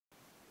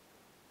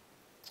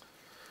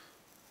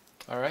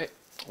Alright,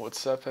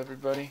 what's up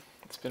everybody?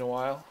 It's been a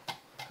while,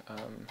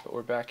 but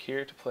we're back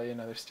here to play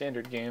another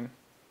standard game.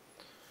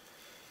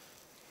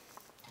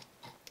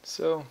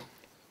 So,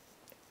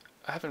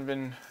 I haven't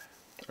been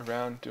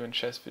around doing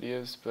chess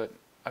videos, but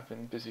I've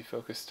been busy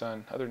focused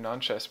on other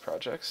non-chess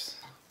projects.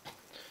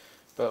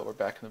 But we're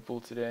back in the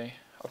pool today.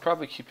 I'll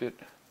probably keep it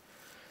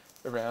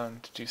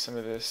around to do some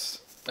of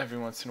this every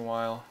once in a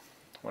while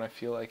when I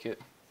feel like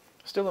it.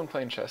 Still am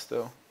playing chess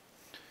though.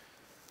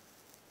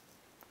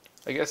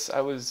 I guess I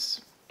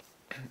was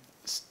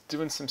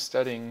doing some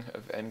studying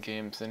of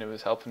endgames and it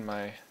was helping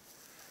my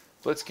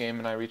blitz game,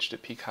 and I reached a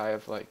peak high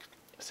of like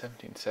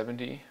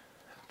 1770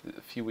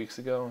 a few weeks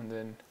ago, and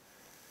then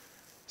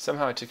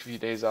somehow I took a few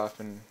days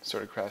off and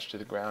sort of crashed to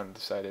the ground and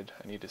decided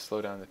I need to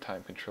slow down the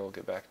time control,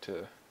 get back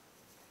to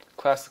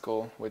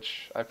classical,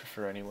 which I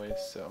prefer anyways,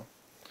 so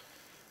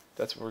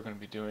that's what we're going to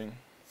be doing.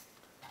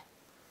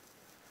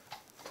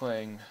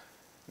 Playing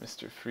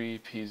Mr. Free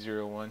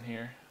P01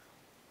 here,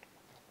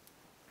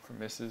 or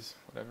Mrs.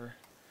 whatever.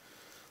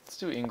 Let's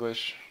do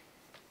English.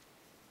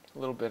 A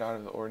little bit out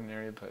of the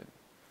ordinary, but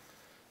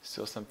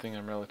still something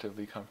I'm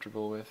relatively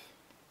comfortable with.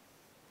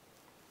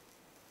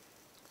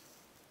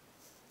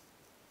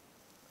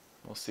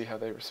 We'll see how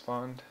they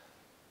respond.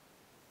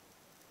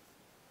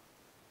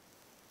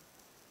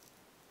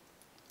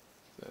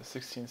 The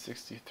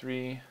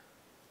 1663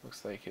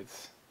 looks like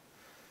it's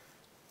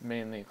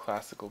mainly a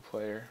classical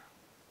player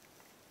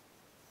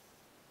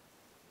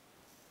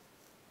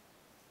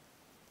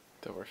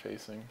that we're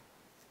facing.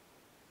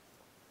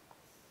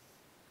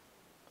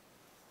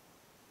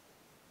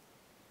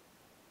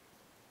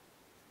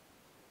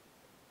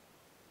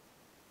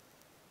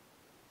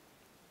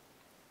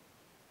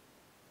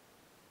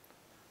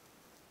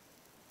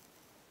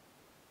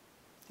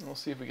 We'll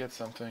see if we get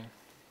something.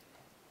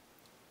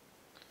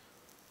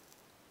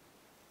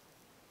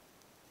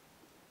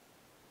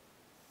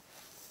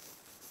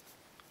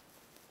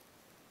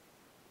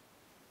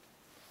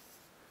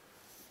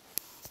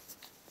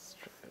 Let's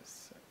try to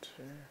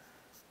center.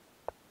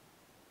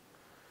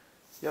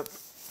 Yep.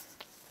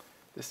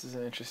 This is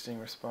an interesting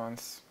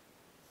response.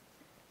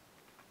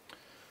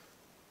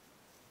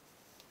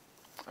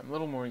 I'm a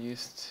little more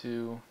used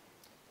to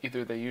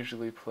either they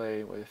usually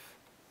play with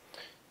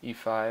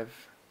e5,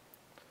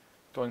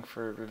 going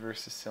for a reverse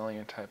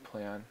Sicilian type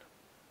plan,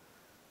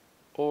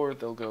 or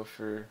they'll go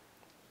for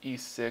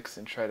e6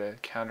 and try to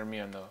counter me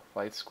on the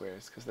light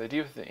squares, because the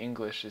idea with the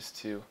English is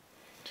to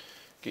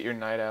get your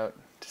knight out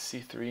to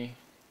c3,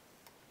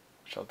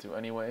 which I'll do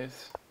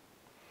anyways,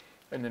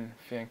 and then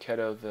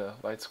fianchetto the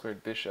light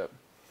squared bishop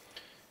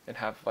and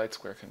have light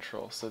square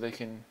control, so they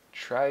can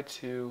try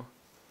to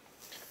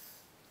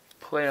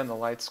play on the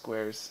light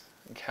squares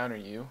and counter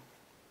you.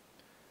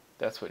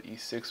 That's what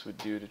e6 would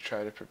do to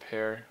try to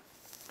prepare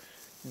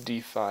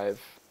d5,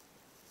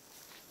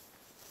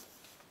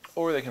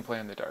 or they can play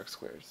on the dark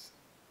squares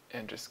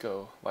and just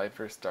go light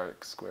versus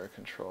dark square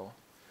control,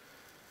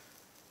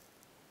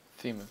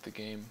 theme of the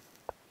game,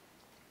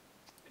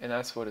 and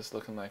that's what it's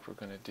looking like we're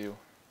going to do.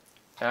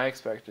 And I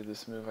expected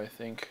this move. I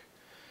think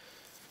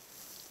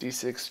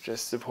d6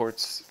 just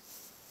supports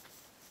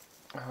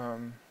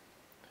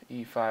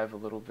e5 a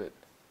little bit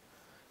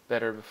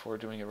better before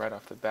doing it right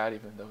off the bat,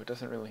 even though it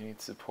doesn't really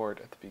need support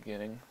at the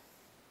beginning.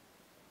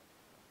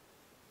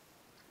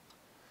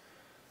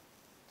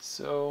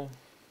 So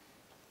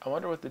I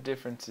wonder what the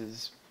difference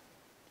is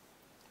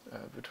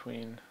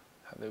between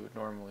how they would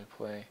normally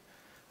play.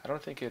 I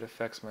don't think it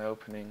affects my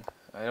opening.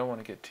 I don't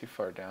want to get too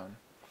far down,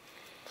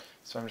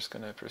 so I'm just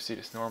going to proceed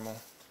as normal.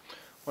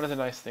 One of the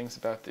nice things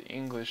about the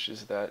English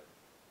is that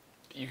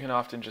you can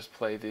often just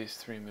play these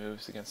three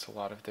moves against a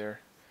lot of their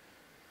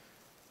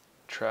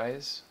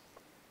tries,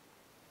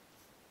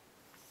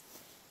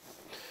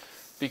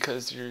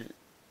 because you're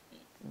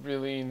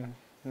really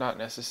not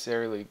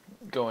necessarily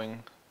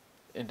going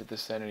into the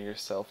center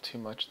yourself too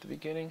much at the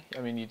beginning.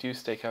 I mean, you do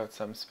stake out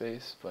some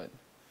space, but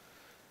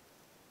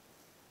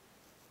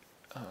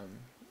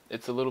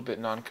it's a little bit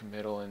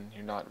non-committal, and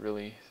you're not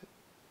really,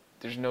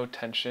 there's no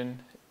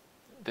tension.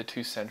 The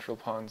two central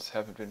pawns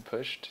haven't been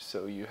pushed,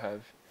 so you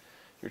have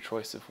your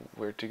choice of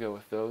where to go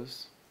with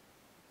those.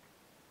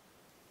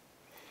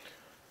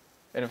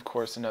 And of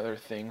course, another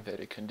thing that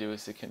it can do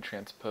is it can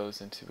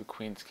transpose into a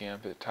Queen's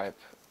Gambit type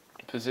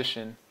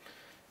position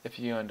if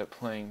you end up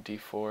playing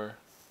d4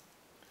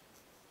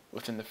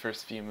 within the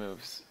first few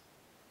moves.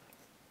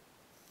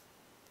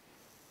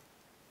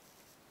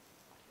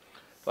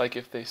 Like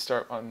if they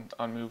start on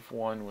move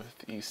 1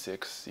 with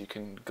e6, you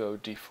can go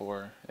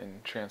d4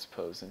 and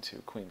transpose into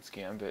a Queen's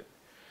Gambit.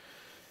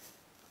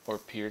 Or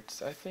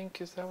Pierce, I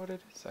think, is that what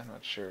it is? I'm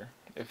not sure.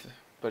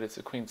 But it's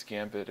a Queen's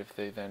Gambit if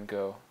they then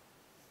go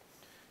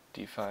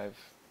d5.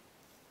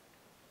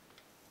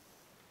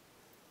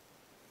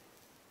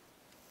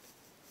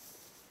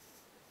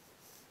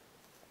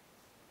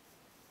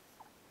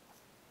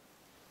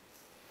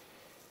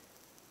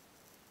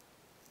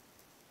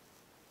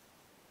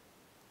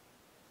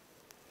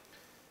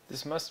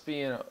 This must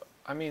be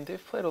I mean,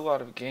 they've played a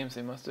lot of games,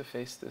 they must have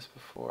faced this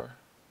before.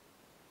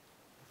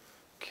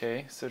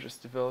 Okay, so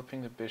just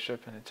developing the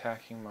bishop and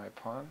attacking my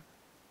pawn.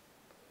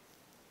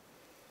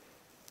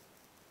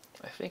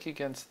 I think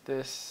against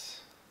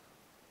this,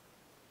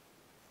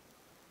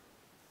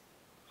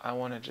 I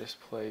want to just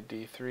play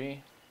d3.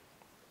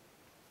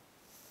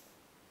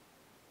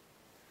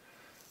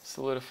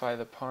 Solidify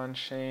the pawn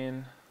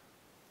chain.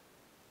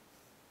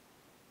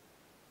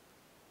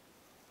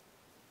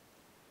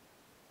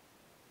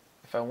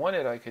 If I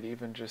wanted, I could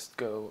even just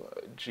go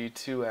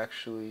g2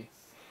 actually,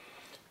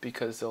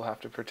 because they'll have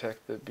to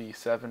protect the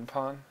b7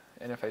 pawn,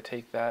 and if I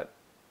take that,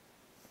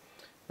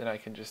 then I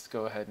can just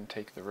go ahead and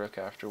take the rook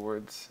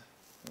afterwards,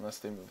 unless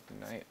they move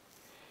the knight.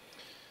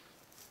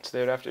 So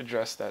they would have to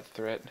address that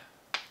threat.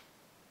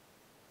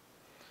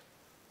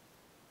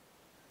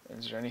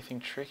 Is there anything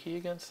tricky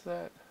against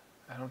that?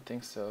 I don't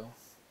think so.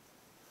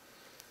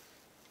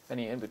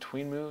 Any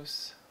in-between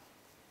moves?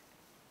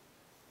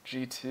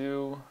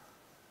 g2,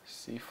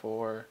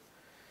 c4,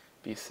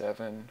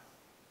 b7.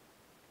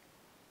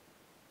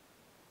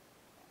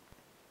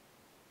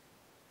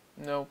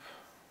 Nope.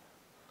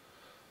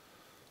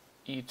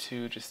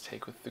 e2, just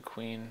take with the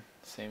queen,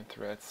 same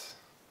threats.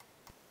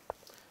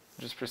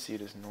 Just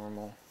proceed as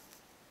normal.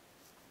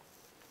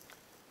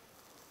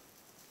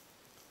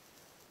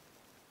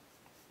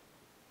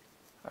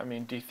 I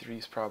mean, d3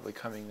 is probably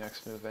coming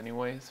next move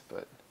anyways,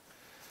 but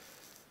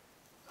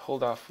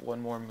hold off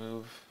one more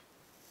move.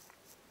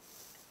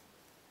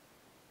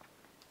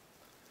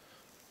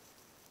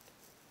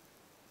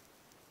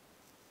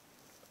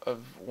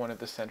 Of one of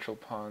the central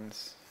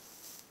pawns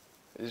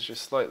is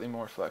just slightly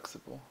more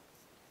flexible.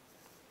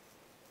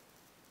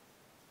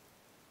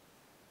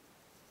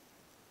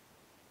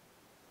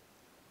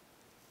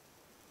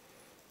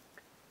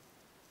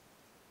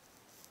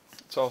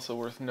 It's also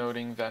worth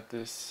noting that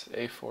this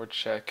a4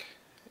 check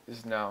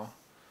is now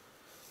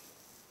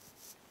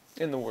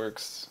in the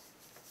works.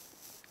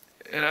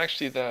 And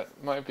actually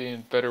that might be a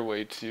better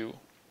way to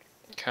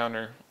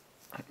counter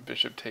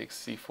bishop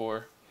takes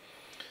c4.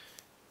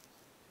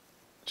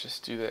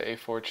 Just do the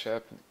a4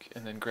 check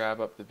and then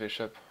grab up the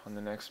bishop on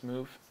the next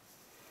move.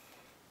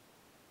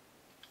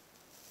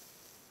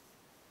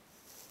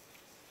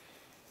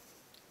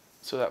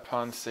 So that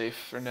pawn's safe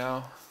for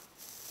now.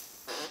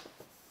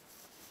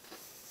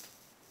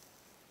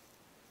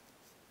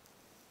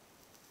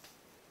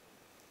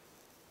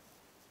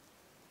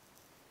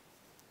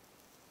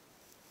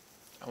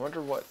 I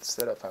wonder what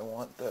setup I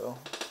want though,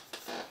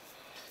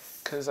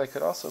 because I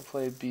could also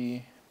play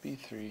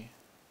b3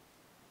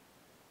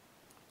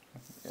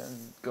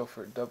 and go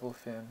for a double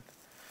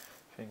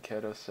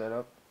fianchetto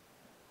setup.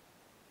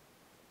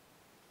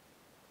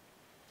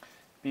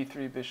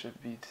 b3, bishop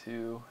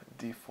b2,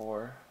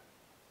 d4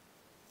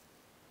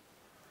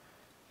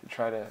 to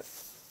try to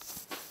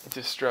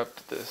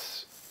disrupt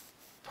this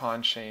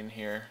pawn chain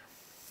here,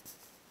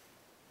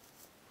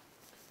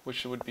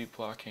 which would be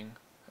blocking.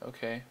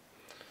 Okay.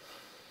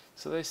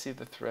 So they see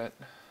the threat.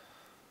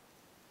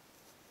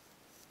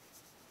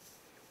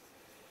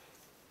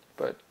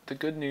 But the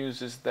good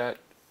news is that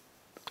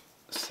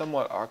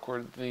somewhat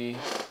awkwardly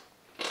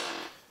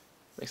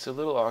makes it a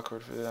little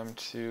awkward for them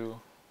to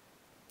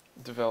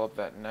develop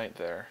that knight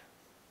there.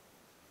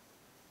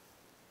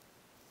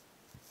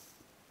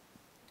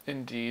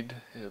 Indeed,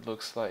 it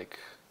looks like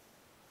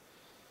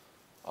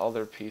all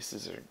their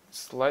pieces are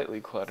slightly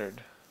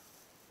cluttered.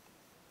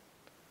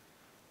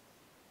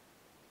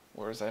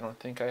 Whereas I don't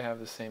think I have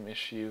the same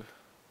issue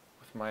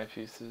with my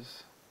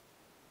pieces.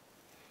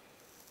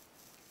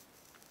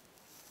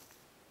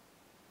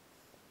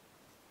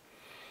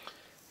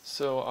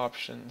 So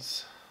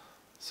options.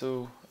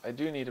 So I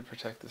do need to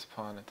protect this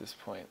pawn at this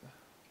point.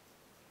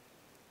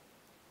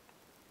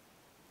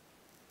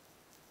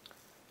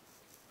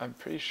 I'm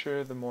pretty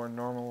sure the more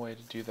normal way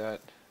to do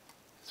that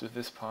is with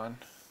this pawn.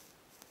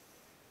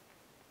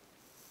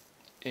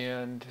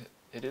 And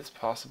it is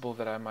possible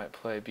that I might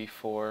play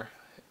b4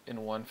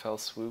 in one fell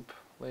swoop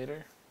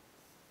later.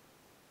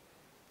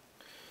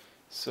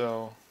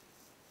 So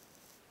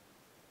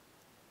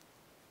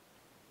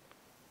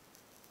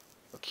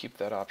I'll keep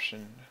that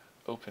option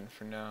open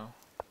for now.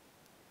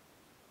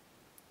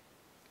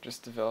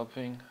 Just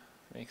developing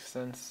makes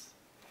sense.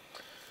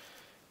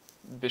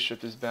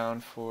 Bishop is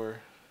bound for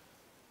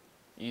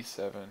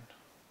e7.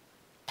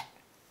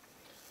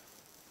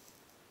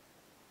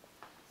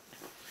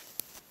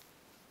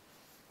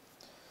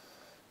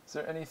 Is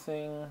there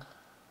anything,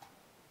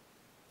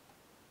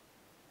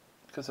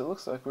 because it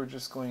looks like we're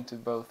just going to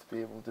both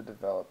be able to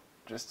develop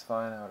just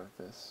fine out of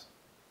this.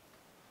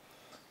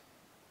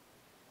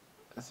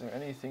 Is there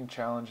anything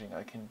challenging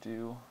I can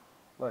do,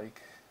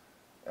 like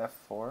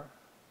f4?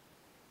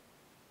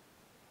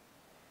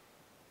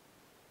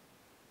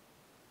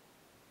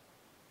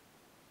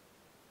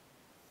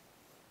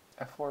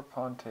 f4,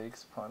 pawn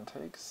takes, pawn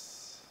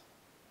takes.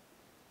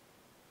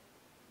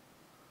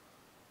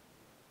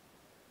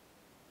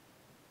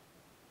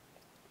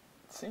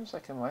 It seems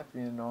like it might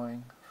be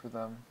annoying for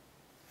them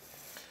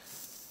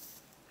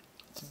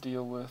to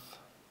deal with.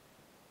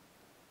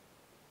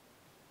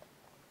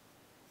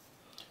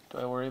 Do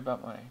I worry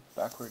about my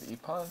backward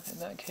e-pawn in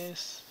that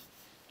case?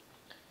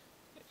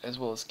 as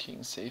well as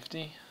king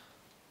safety.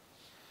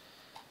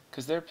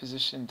 Because their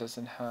position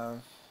doesn't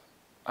have,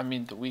 I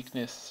mean, the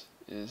weakness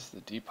is the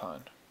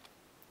d-pawn,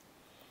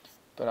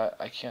 but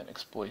I can't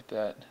exploit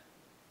that.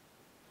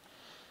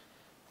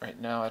 Right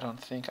now I don't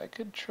think. I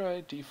could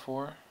try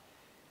d4.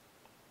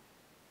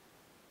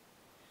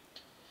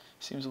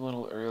 Seems a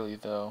little early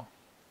though.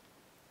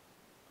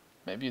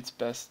 Maybe it's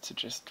best to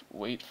just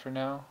wait for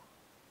now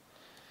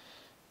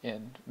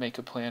and make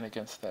a plan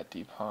against that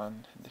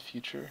d-pawn in the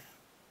future.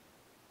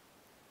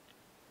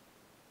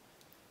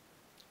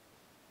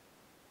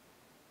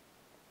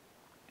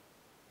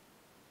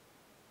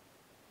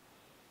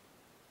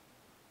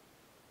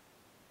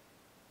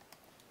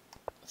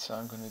 That's what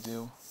I'm going to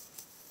do.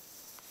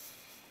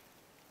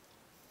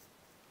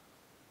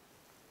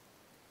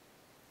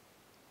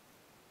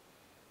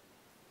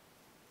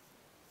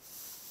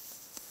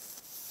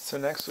 So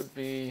next would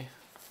be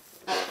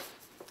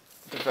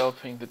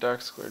developing the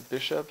dark squared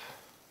bishop,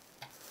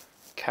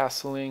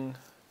 castling.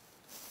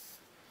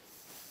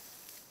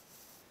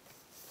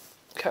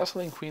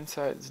 Castling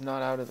queenside is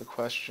not out of the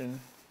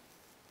question.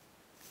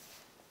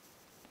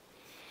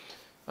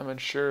 I'm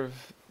unsure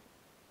of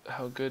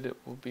how good it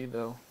will be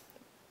though.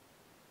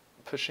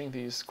 Pushing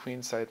these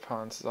queenside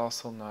pawns is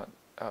also not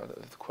out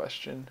of the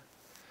question.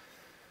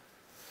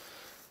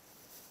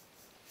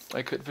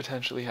 I could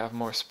potentially have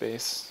more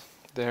space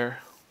there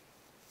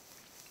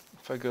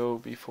if I go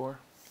b4.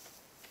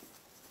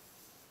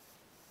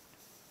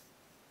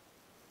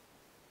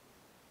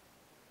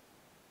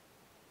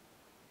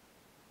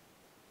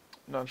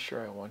 Not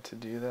sure I want to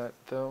do that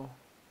though.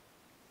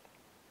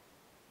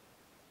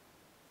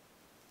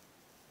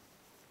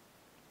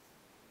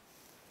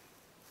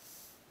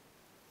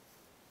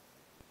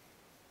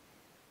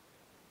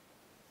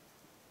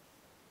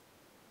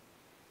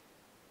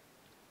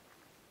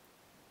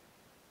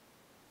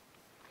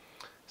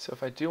 So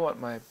if I do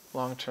want my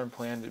long-term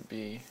plan to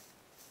be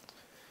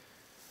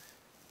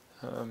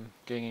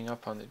ganging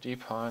up on the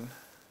d-pawn,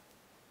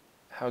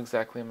 how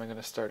exactly am I going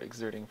to start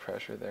exerting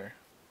pressure there?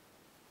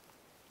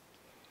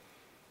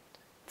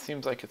 It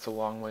seems like it's a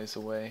long ways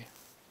away.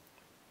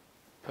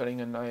 Putting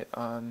a knight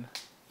on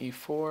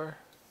e4,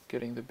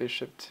 getting the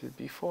bishop to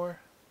b4,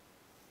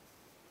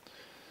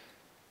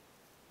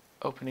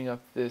 opening up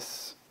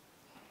this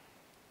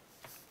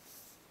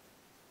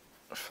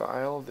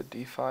file, the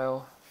d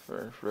file,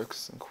 for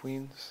rooks and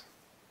queens.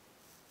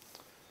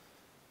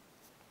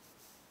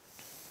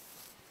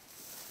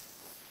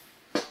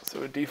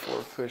 So a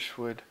d4 push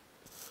would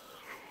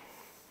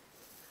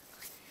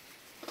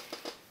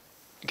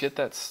get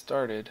that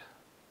started.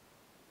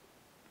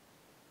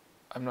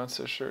 I'm not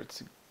so sure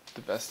it's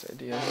the best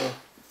idea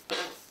though.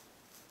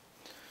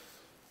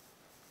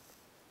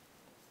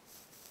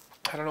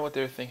 I don't know what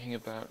they're thinking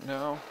about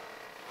now.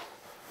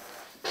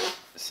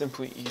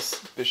 Simply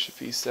bishop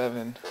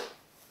e7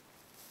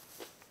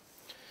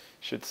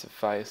 should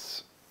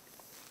suffice.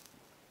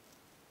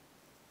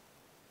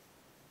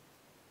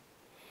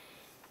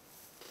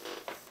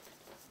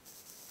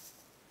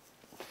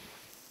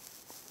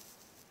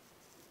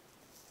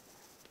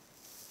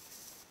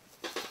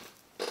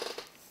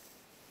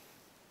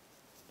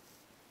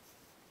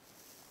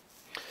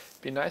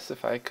 It'd be nice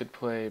if I could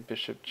play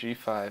bishop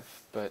g5,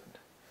 but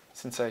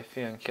since I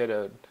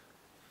fianchettoed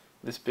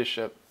this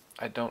bishop,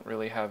 I don't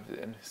really have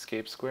an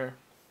escape square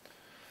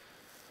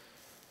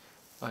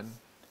on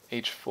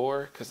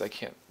h4 because I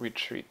can't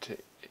retreat to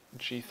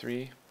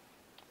g3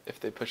 if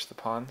they push the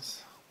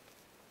pawns.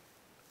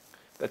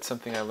 That's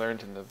something I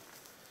learned in the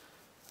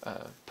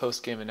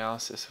post-game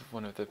analysis of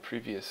one of the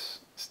previous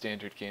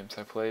standard games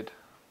I played.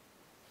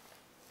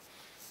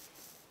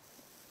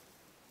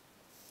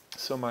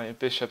 So my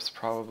bishop's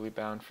probably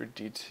bound for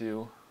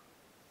d2.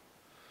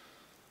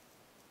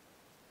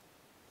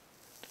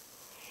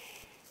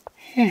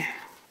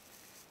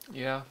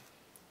 Yeah.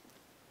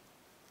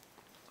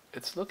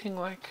 It's looking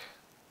like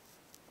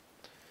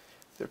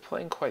they're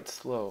playing quite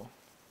slow.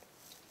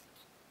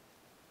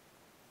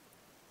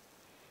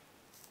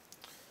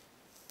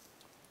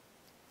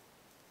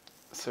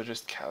 So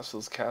just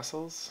castles,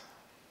 castles.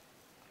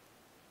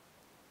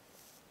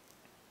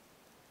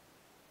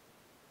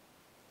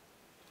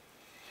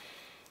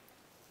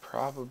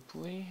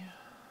 Probably.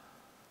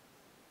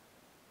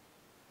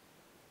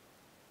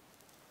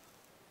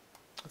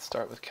 Let's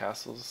start with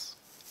castles.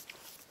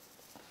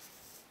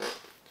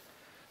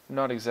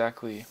 Not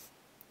exactly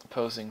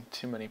posing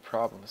too many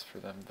problems for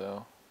them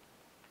though.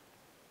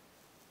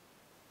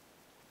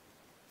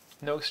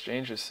 No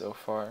exchanges so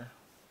far.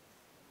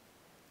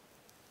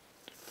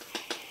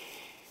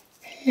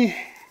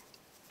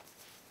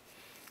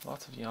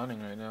 Lots of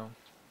yawning right now.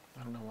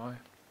 I don't know why.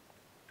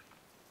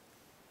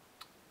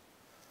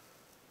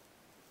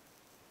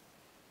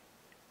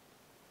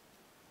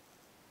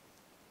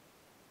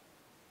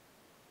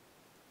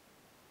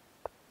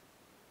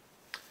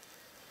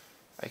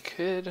 I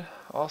could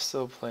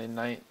also play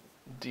knight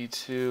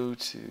d2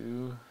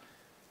 to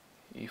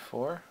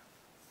e4.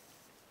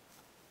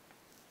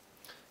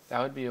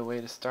 That would be a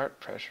way to start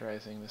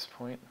pressurizing this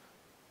point.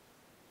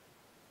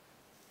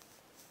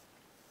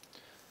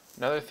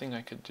 Another thing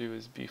I could do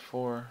is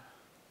b4,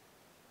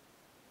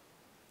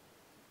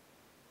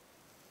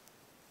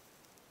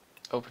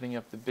 opening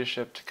up the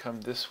bishop to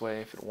come this way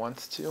if it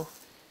wants to.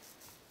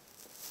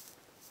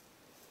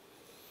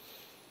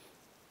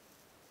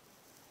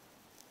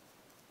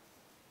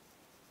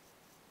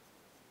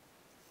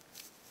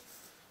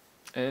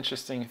 An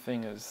interesting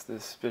thing is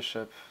this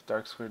bishop,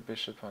 dark squared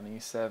bishop on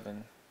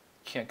e7,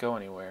 can't go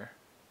anywhere.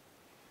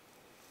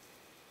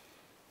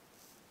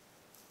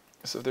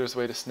 So if there's a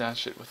way to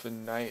snatch it with a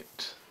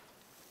knight,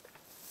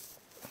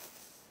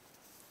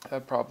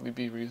 that'd probably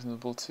be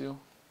reasonable too.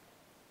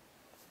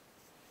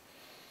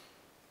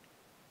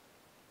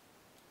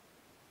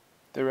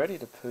 They're ready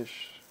to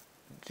push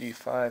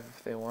g5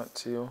 if they want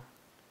to.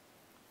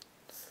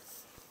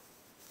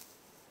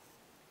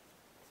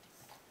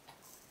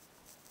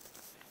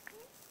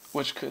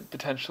 Which could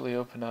potentially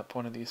open up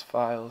one of these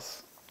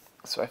files.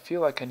 So I feel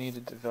like I need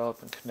to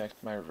develop and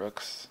connect my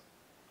rooks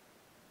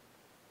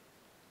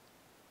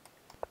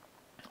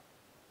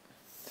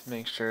to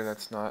make sure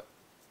that's not...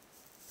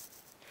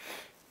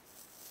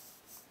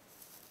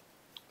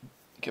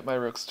 Get my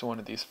rooks to one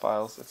of these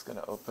files that's going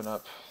to open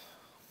up.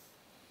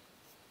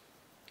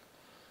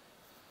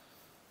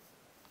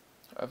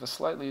 I have a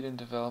slight lead in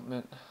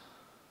development.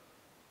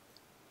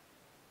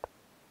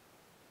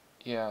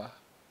 Yeah.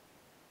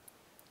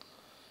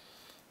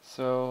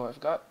 So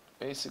I've got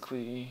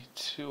basically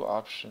two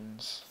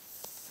options.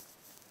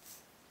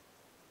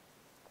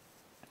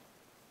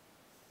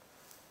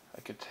 I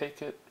could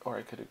take it or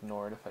I could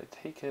ignore it. If I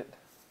take it,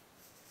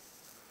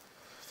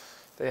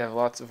 they have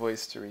lots of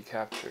ways to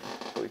recapture.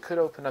 But we could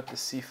open up the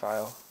C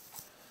file,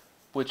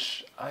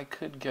 which I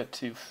could get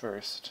to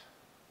first.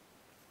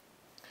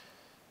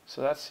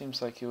 So that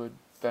seems like it would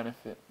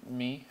benefit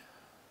me.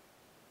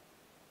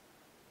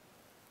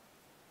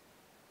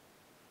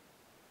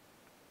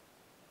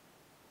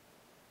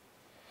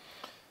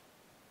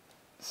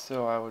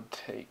 So I would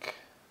take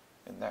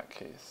in that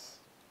case.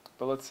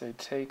 But let's say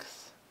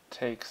takes,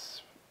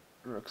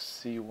 rook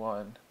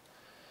c1,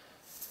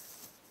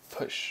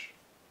 push.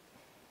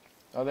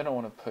 Oh, they don't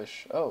want to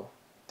push. Oh,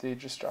 they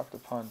just dropped a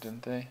pawn,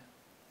 didn't they?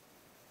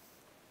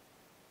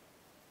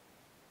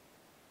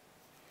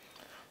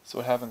 So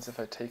what happens if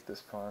I take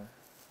this pawn?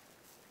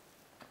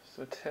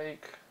 So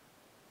take.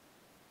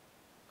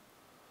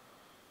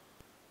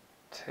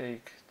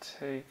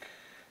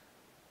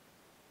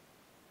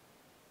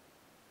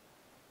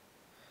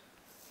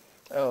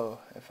 Oh,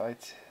 if I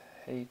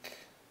take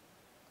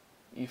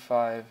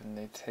e5 and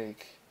they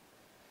take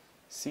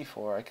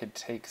c4, I could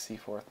take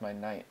c4 with my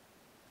knight.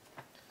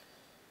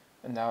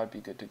 And now I'd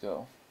be good to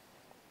go.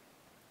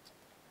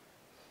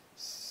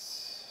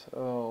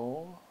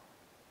 So,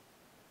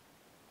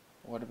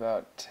 what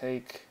about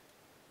take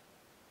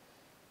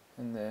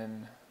and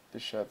then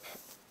bishop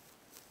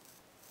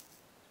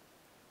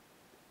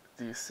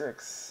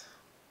d6?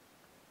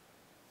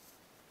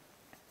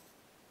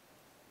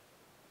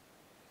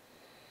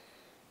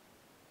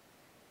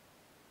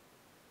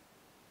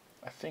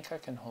 I think I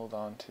can hold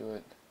on to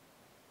it.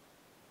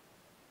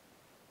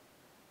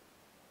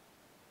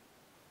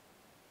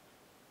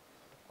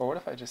 Or what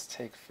if I just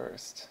take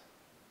first?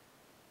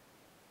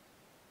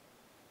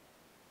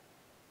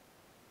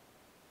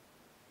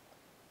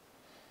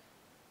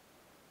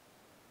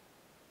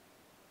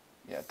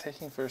 Yeah,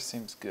 taking first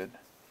seems good.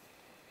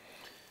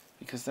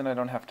 Because then I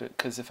don't have to,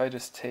 because if I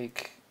just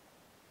take...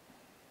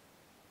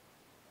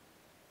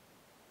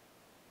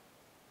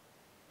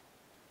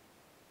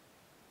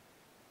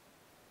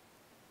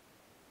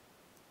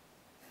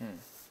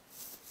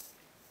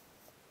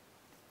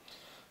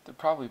 They're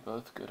probably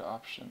both good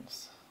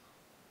options.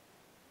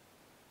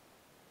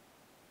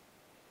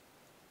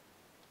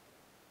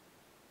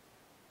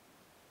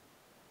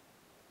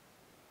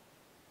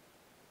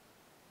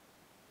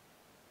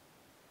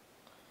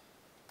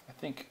 I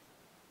think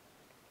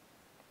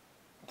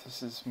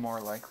this is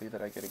more likely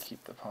that I get to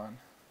keep the pawn.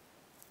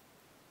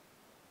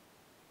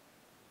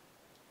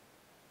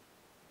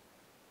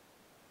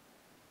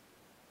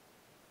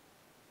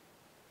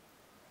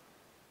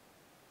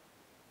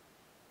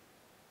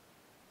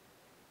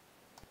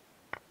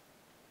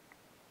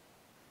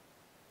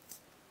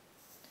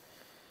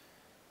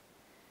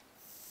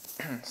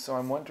 So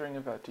I'm wondering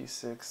about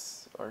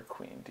d6 or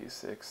queen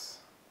d6,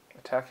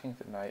 attacking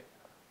the knight,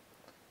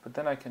 but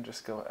then I can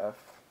just go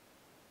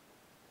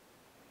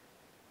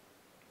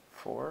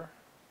f4.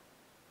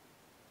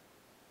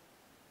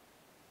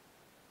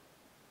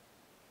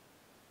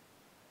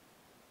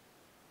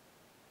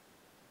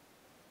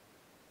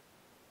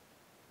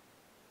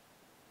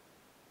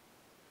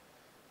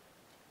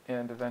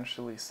 And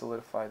eventually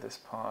solidify this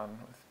pawn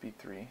with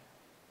b3.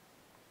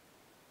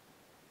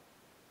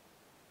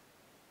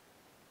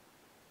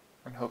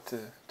 And hope to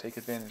take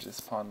advantage of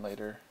this pawn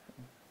later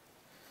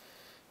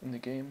in the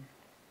game.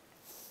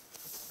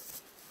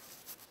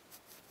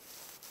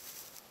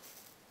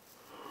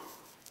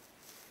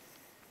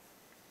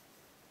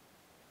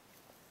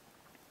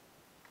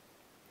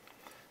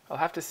 I'll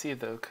have to see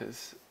though,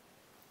 because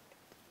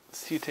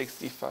c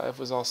takes d5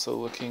 was also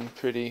looking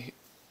pretty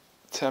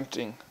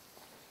tempting.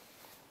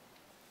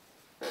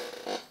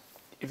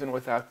 even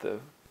without the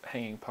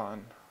hanging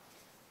pawn.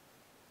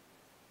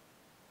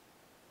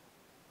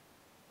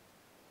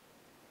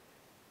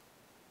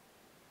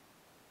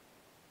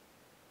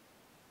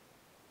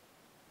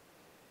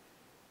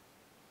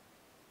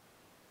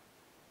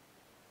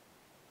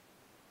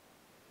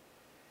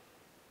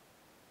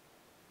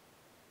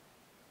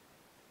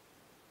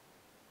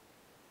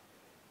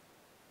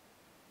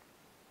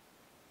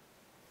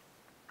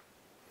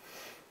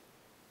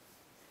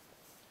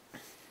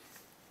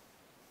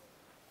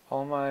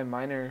 All my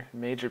minor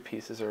major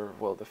pieces are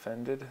well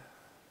defended,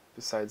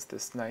 besides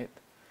this knight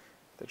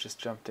that just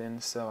jumped in,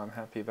 so I'm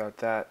happy about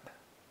that.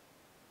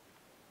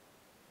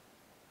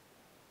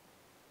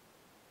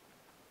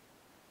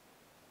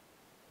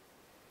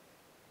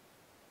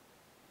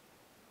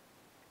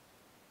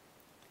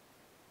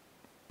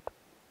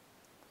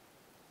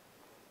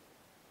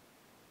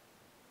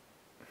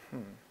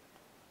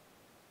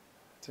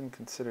 Didn't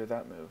consider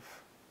that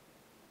move.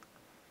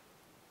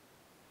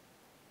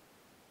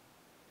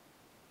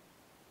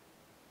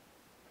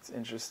 It's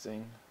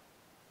interesting.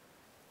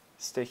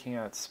 Staking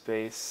out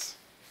space.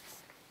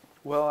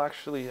 Well,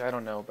 actually, I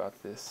don't know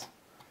about this.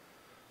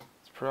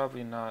 It's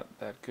probably not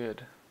that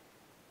good,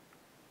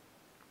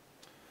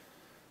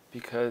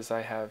 because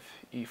I have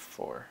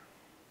e4,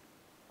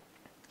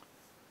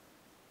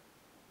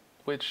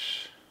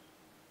 which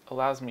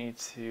allows me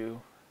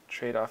to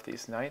trade off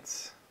these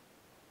knights.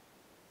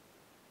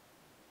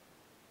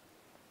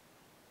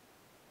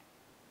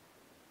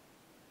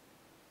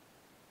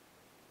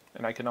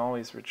 And I can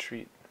always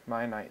retreat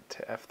my knight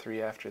to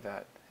f3 after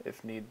that,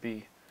 if need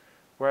be,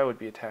 where I would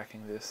be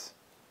attacking this.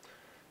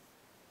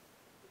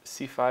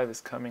 c5 is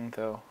coming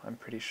though, I'm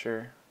pretty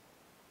sure.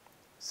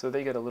 So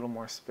they get a little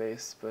more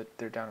space, but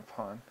they're down a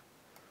pawn.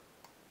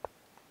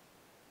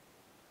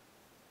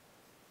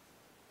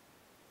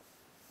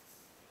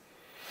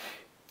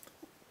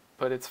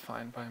 But it's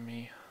fine by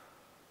me.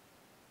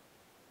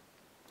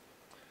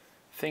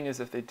 Thing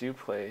is, if they do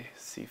play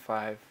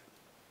c5,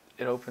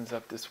 it opens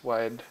up this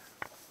wide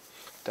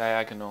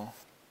diagonal.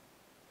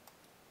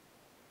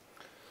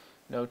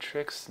 No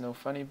tricks, no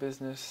funny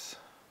business.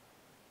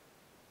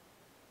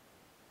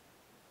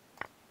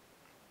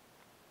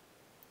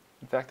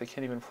 In fact, they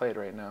can't even play it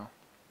right now.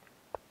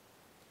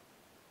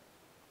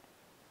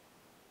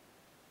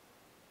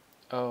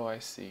 Oh, I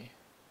see.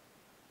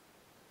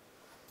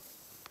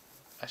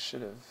 I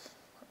should have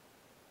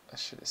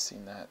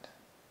seen that.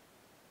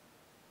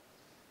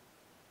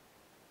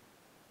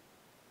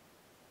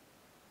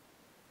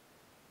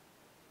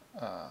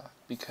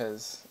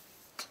 Because,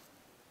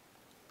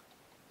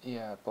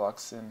 yeah, it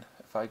blocks in.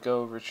 If I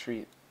go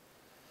retreat,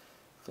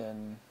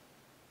 then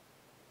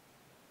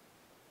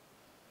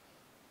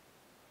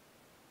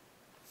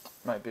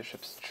my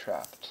bishop's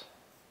trapped.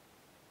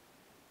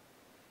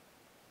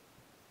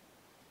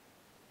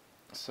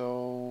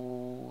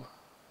 So,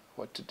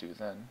 what to do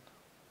then?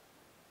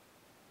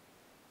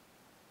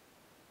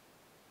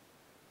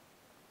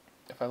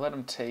 If I let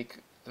him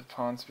take, the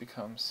pawns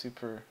become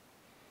super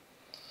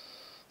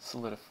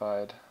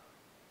solidified.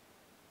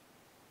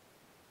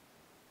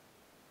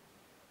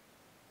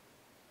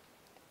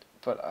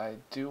 But I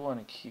do want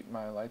to keep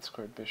my light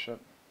squared bishop.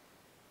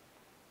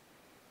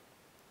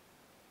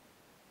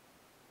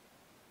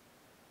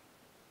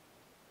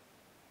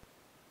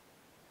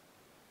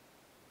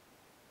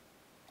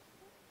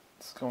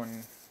 It's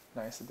going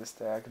nice at this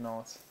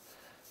diagonal.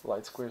 The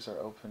light squares are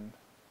open.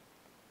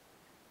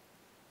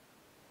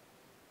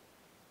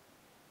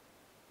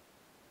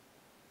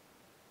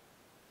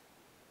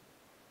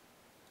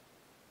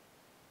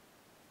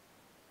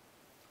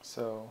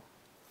 So,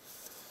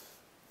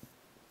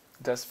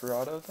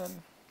 Desperado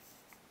then?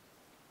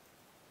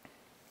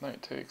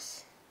 Knight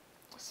takes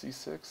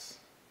c6.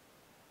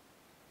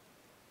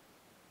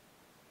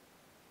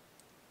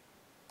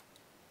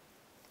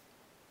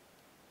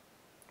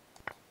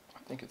 I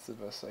think it's the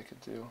best I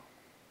could do.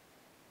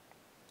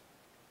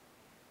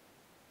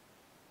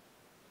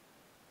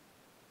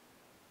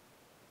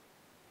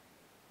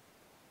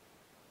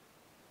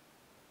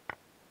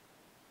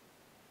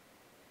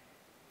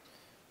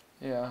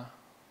 Yeah,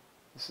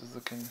 this is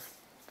looking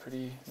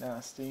pretty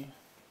nasty.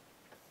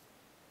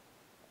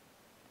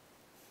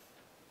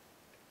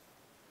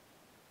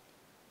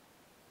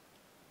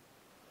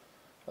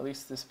 At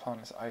least this pawn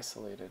is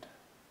isolated.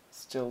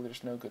 Still,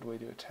 there's no good way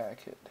to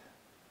attack it.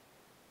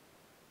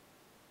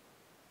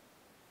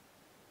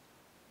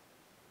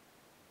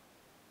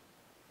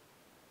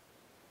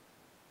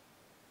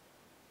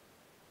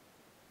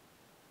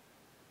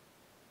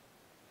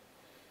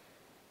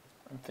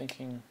 I'm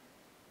thinking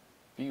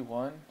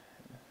b1,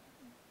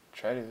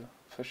 try to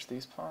push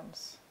these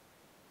pawns.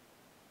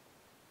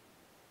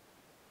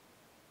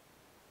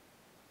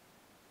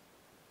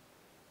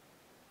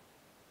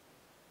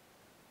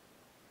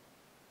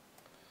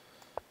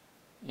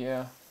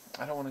 Yeah,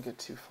 I don't want to get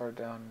too far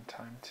down in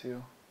time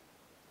too.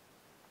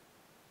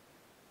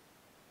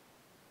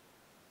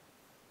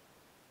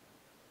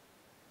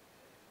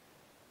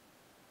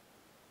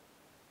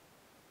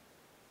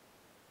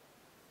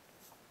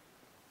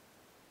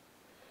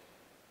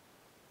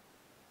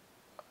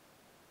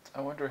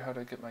 I wonder how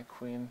to get my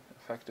queen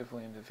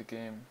effectively into the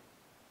game.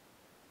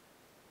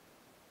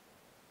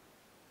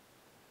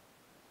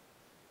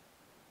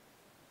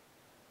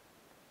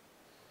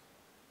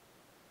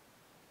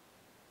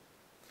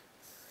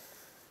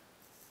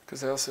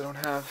 Because I also don't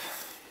have...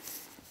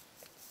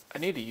 I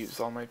need to use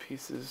all my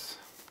pieces.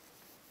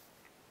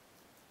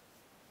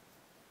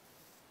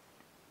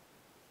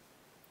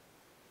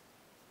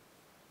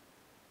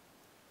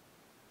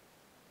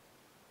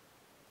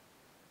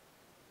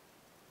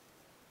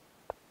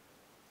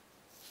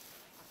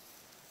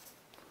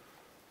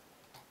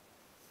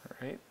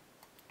 Alright,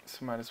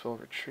 so might as well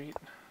retreat.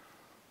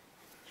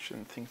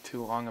 Shouldn't think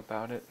too long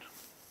about it.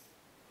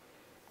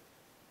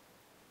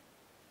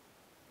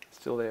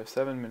 Still, they have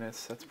 7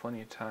 minutes. That's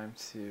plenty of time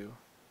to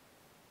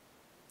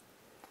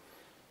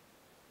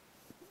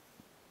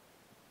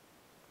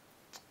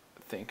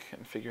think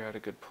and figure out a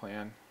good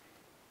plan.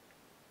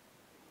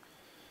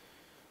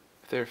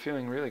 If they're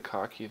feeling really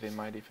cocky, they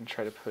might even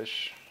try to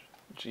push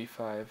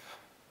g5.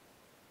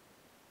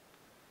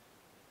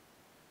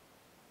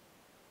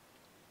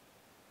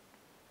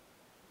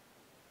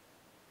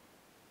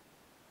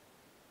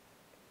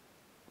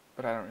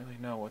 But I don't really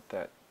know what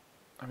that...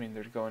 I mean,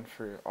 they're going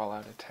for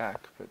all-out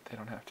attack, but they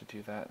don't have to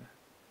do that.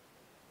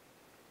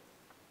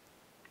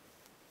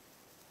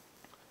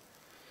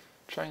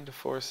 Trying to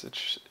force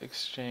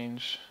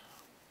exchange.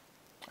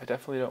 I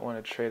definitely don't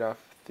want to trade off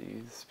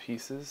these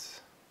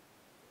pieces.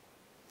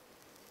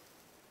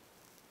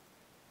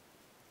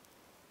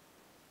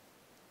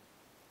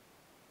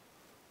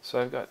 So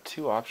I've got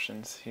two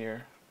options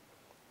here.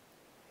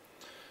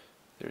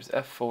 There's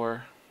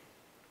f4.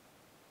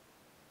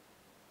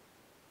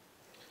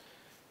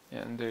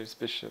 And there's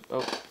bishop.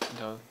 Oh,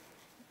 no,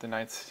 the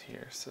knight's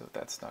here, so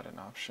that's not an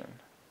option.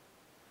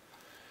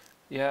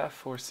 Yeah,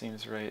 f4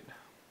 seems right.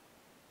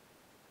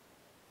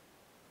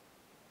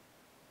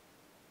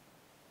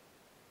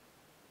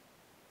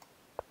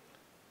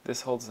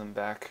 This holds them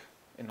back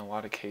in a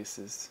lot of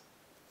cases.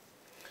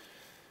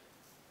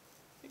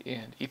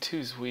 And e2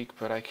 is weak,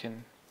 but I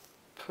can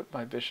put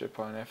my bishop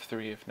on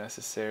f3 if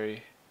necessary.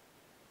 There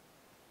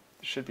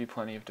should be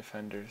plenty of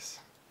defenders.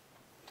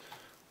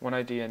 One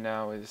idea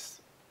now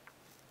is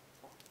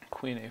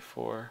queen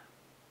a4.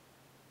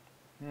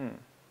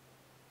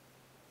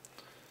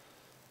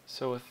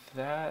 So with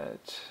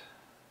that,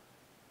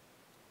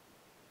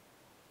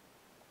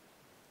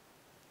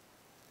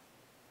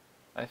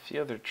 I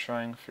feel they're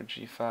trying for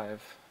g5,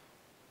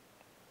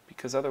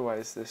 because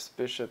otherwise this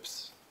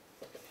bishop's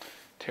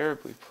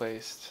terribly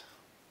placed.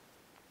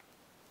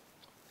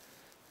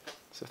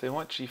 So if they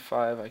want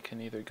g5, I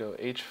can either go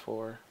h4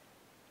 or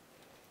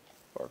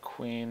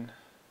queen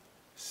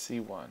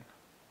c1.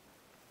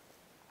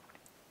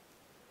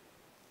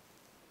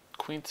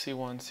 Queen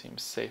c1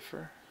 seems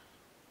safer.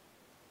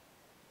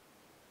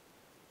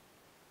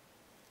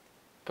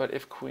 But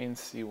if queen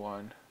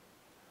c1,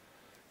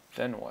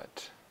 then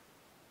what?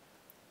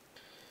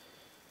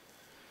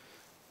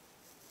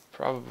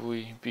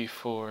 Probably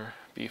b4,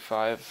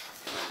 b5.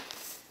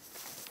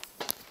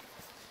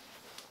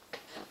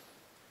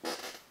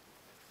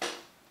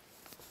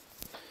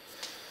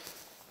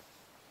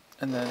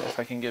 And then if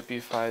I can get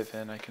b5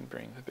 in, I can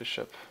bring the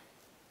bishop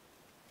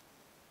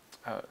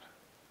out.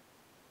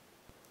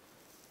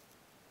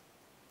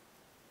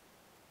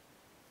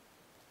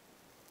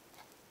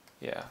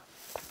 Yeah,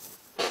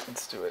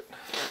 let's do it.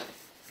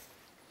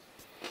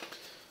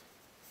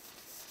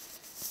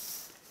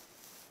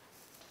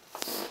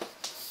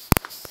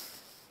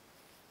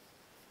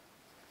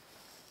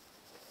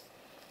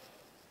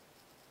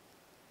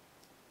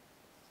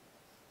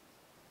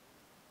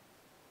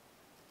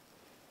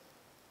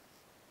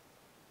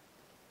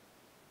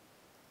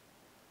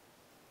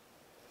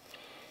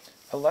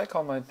 I like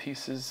all my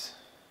pieces,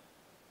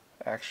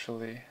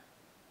 actually,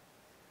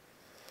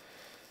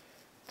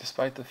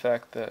 despite the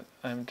fact that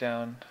I'm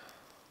down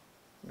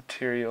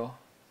material.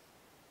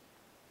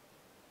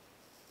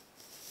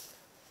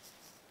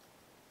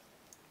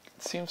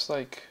 It seems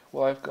like,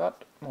 well, I've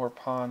got more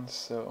pawns,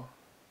 so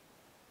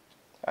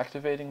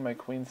activating my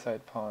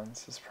queenside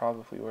pawns is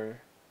probably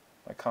where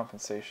my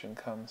compensation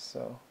comes,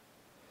 so...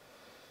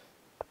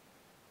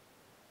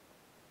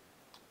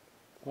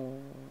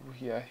 Ooh,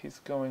 yeah, he's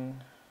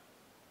going...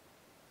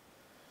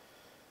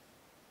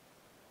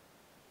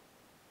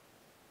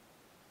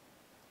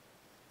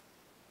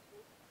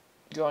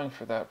 going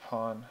for that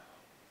pawn.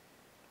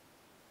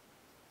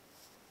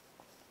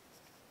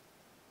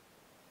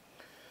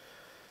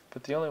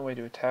 But the only way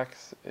to attack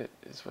it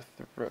is with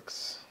the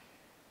rooks.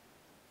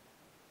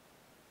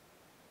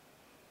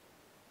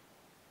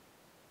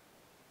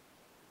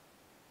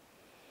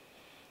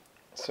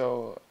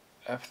 So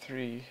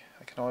f3,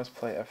 I can always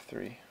play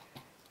f3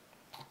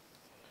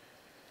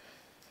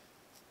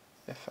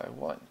 if I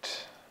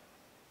want.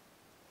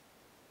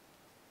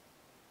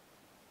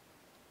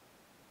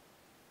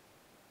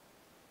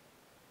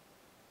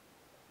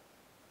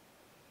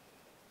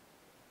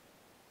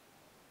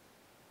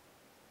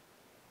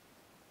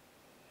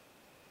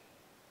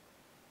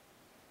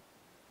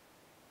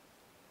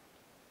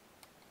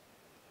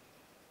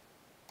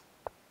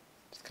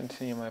 Let's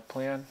continue my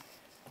plan.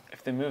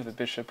 If they move the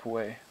bishop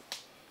away,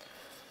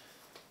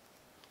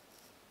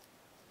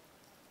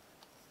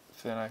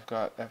 then I've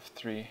got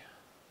f3.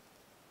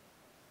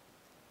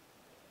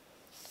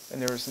 And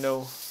there was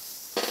no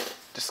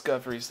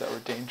discoveries that were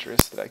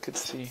dangerous that I could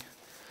see.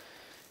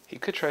 He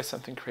could try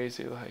something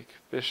crazy like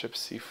bishop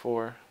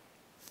c4,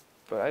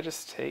 but I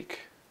just take,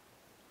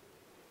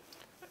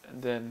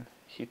 and then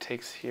he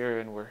takes here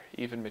and we're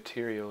even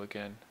material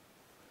again.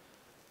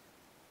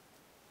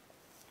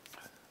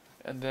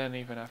 And then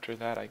even after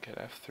that I get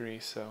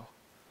f3, so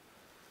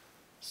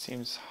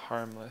seems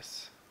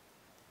harmless.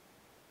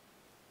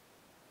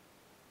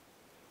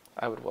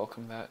 I would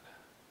welcome that.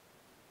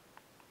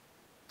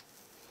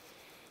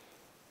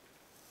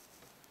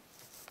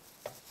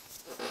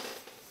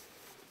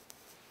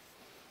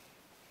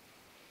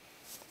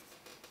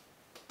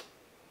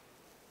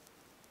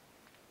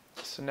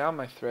 So now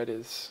my threat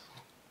is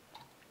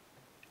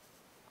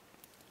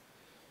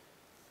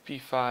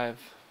b5,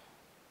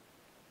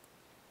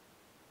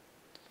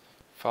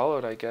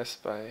 followed I guess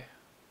by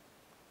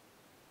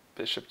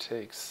bishop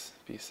takes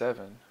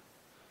b7,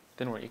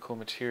 then we're equal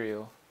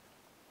material,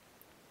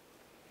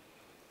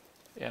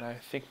 and I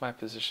think my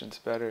position's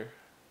better.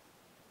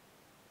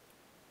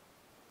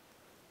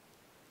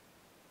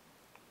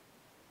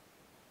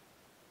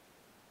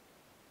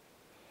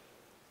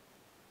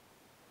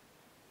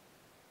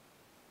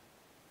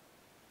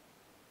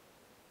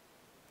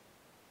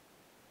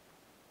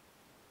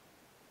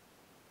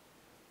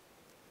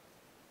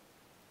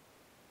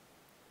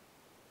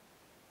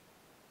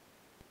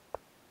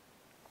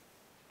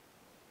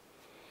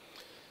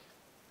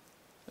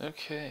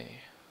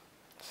 Okay,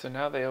 so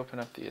now they open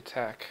up the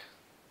attack.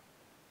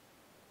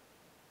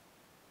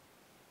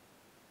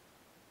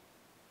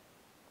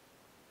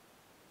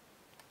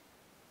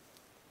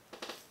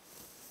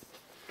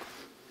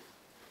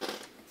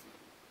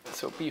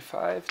 So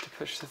b5 to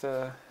push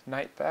the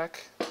knight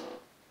back.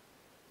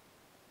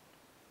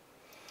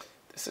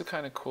 This is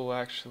kind of cool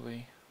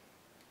actually.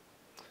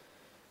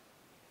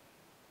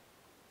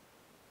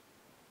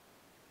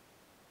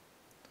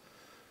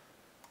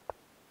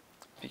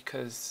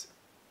 Because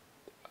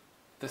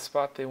the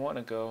spot they want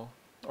to go,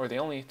 or the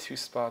only two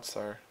spots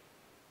are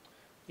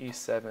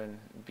e7,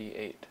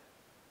 b8.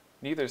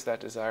 Neither's that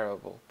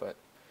desirable, but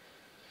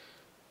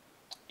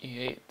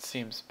e8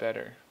 seems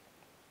better.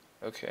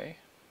 Okay.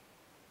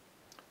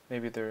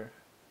 Maybe they're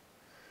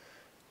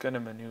gonna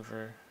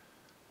maneuver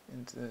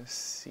into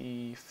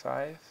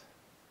c5.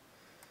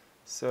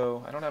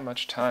 So I don't have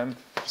much time.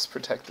 Just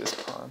protect this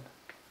pawn.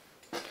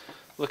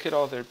 Look at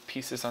all their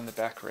pieces on the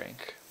back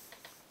rank.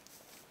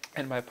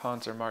 And my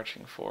pawns are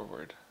marching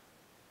forward.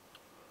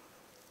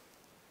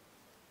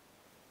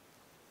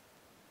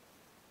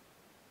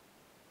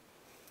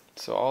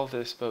 So all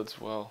this bodes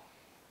well.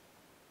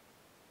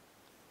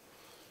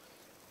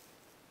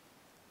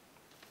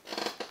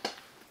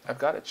 I've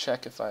got to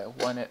check if I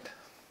won it,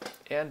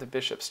 and the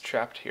bishop's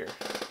trapped here,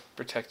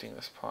 protecting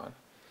this pawn.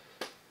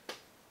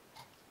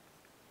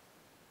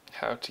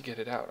 How to get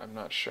it out, I'm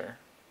not sure.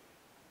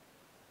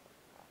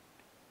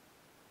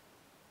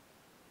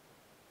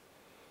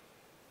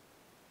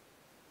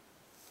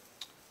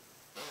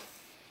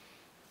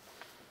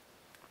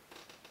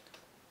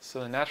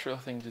 So the natural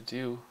thing to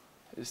do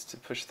is to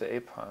push the a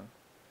pawn.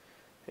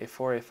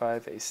 a4,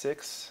 a5,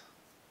 a6.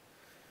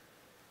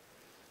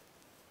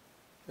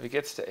 If it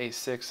gets to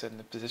a6 and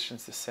the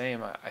position's the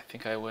same, I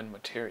think I win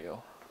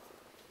material.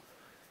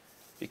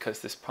 Because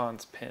this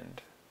pawn's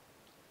pinned.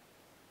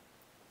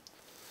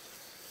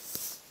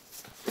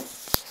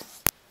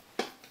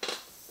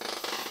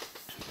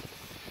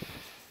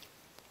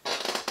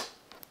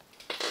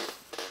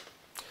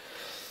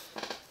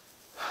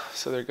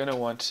 So they're going to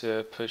want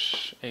to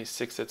push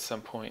a6 at some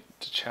point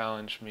to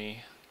challenge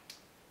me.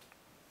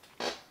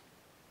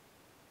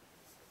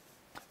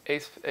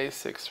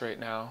 A6 right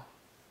now.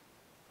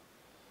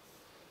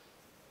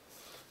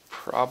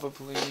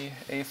 Probably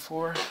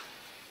a4.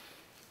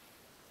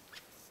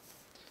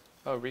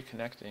 Oh,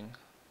 reconnecting.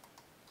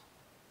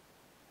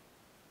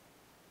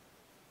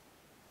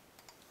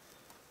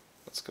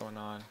 What's going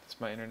on? Is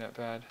my internet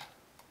bad?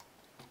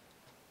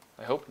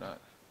 I hope not.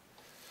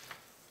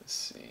 Let's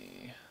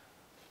see.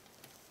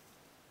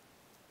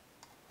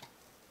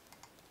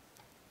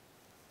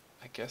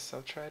 I guess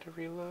I'll try to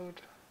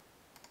reload.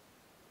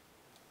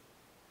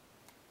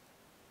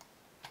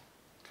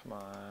 Come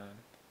on.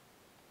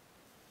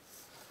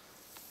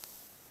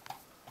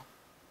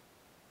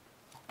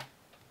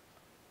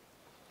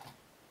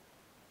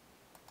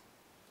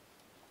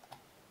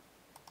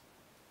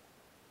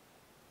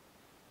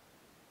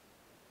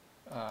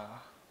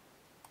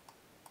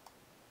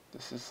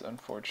 This is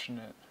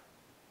unfortunate.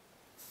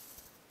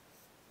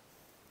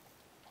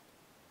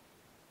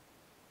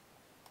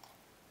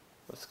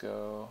 Let's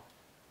go.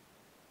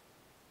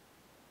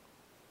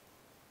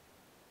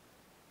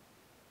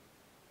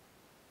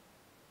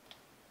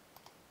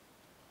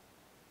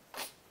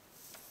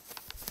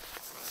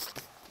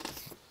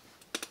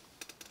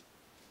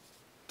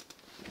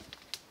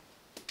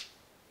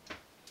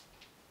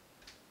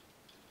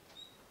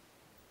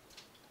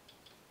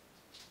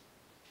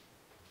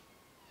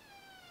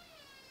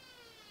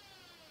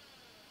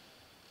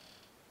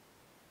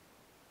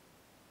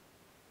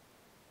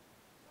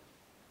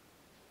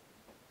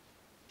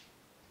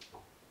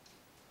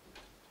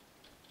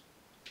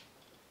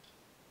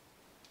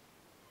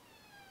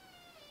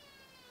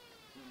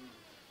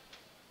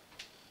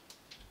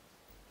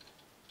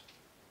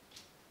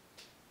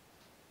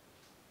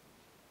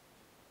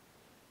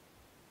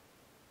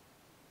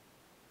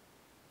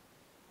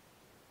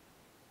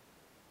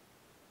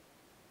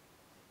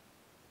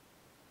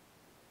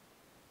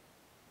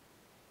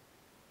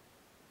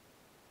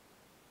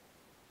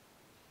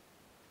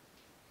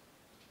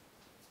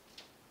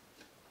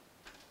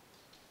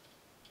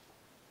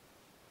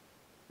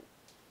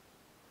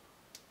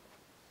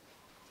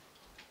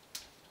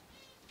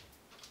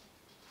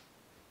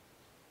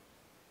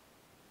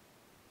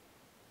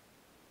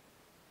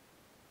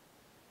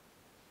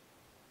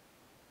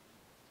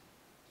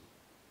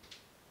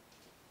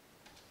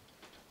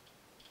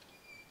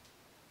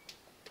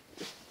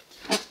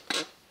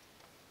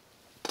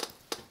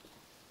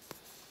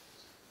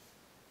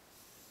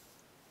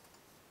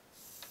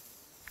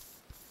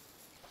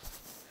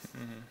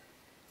 Mm-hmm.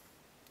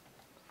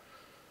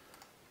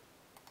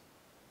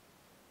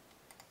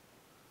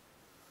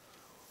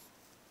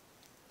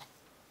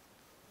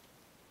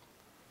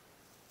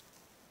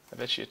 I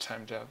bet you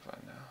timed out by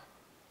now.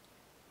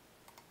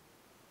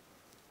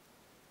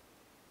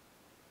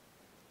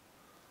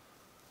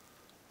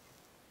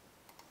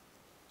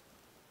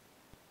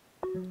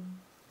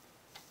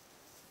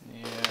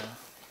 Yeah.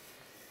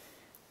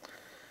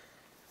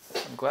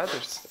 I'm glad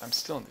I'm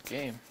still in the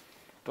game,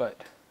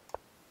 but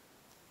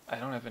I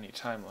don't have any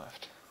time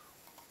left.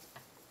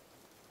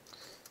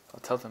 I'll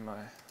tell them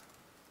I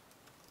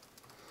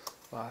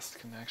lost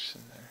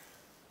connection there.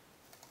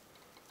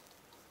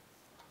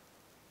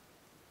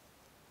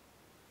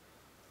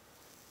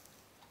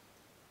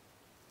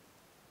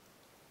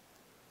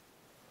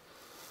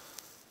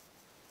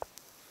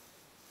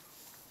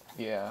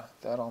 Yeah,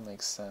 that all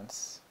makes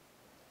sense.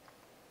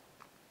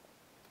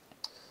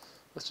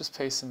 Let's just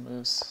pay some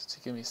moves to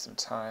give me some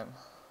time.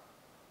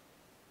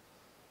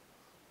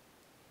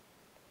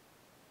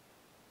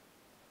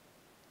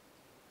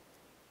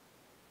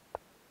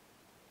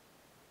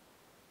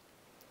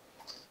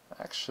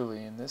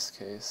 Actually, in this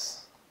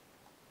case,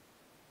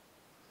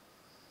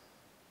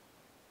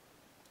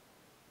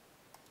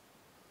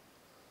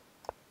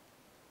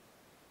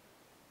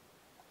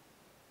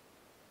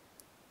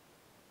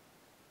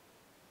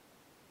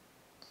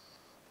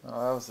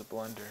 oh, that was a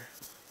blunder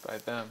by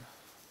them.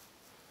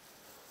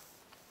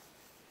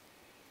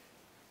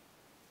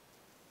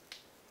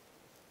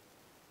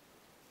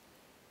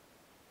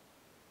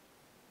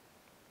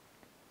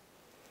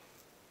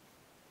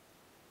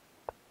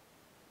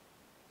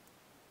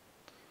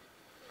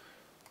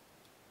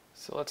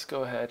 So let's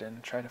go ahead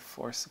and try to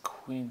force a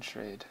queen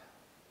trade.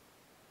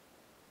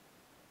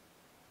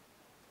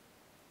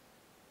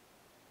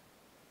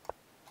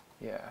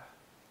 Yeah.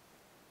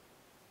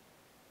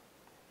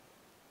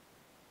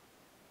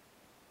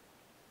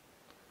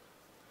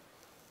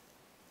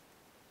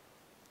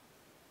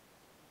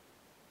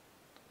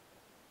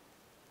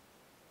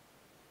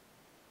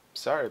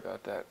 Sorry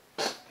about that.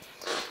 The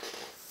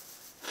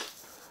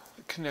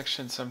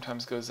connection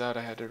sometimes goes out.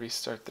 I had to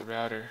restart the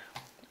router.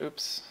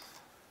 Oops.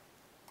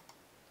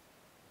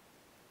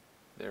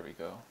 There we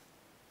go.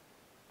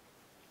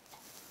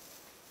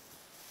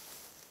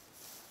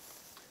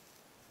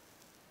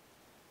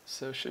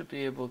 So should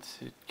be able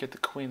to get the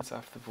queens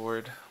off the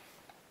board.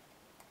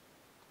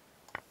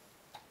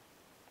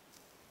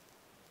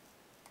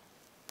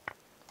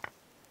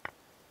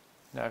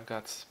 Now I've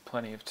got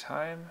plenty of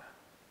time.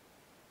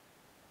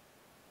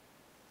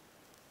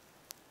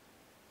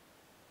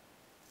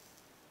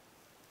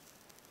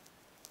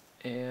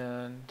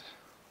 And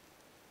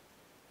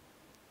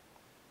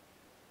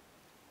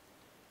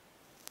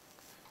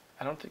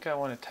I don't think I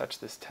want to touch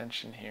this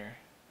tension here.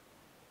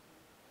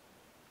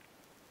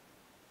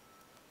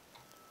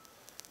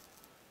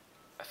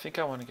 I think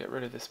I want to get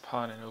rid of this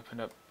pawn and open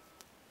up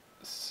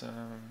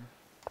some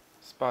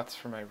spots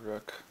for my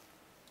rook.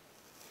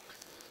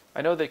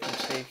 I know they can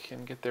take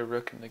and get their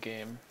rook in the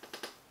game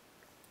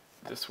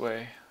this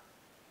way.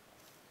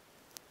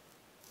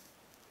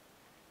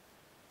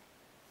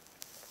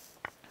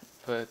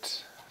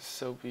 But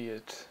so be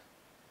it.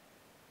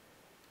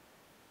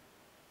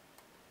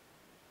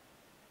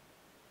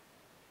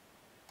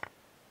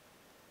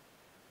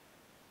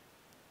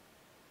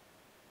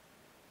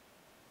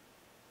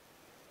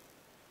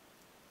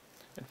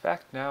 In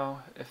fact,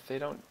 now, if they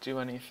don't do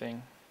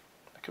anything,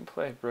 I can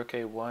play rook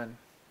a1,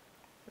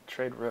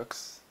 trade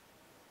rooks.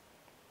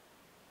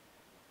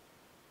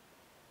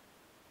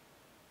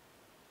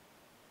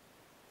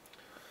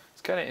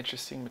 It's kind of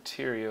interesting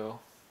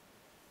material.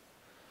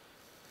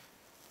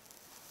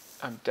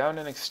 I'm down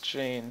in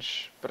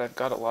exchange, but I've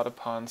got a lot of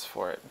pawns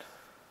for it.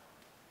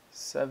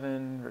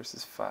 7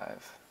 versus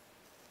 5.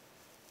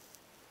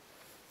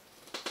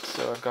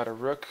 So I've got a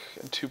rook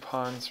and 2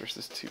 pawns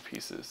versus 2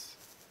 pieces.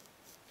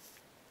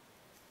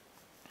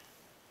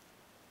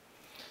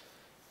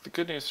 The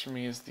good news for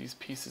me is these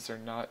pieces are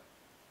not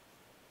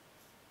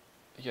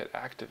yet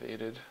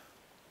activated,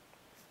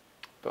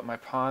 but my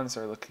pawns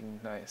are looking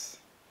nice.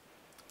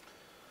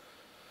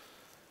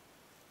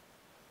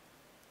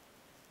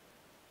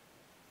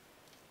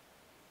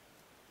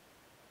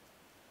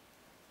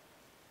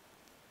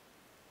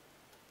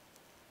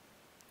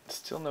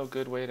 Still no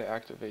good way to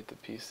activate the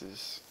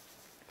pieces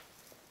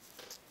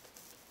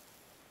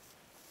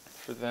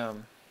for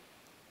them.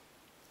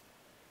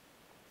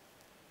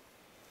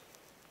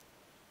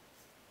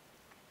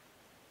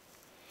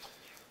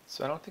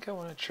 So I don't think I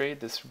want to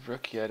trade this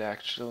rook yet,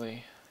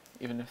 actually,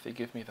 even if they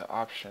give me the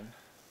option.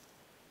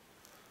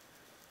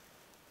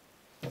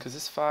 Because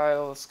this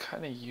file is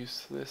kind of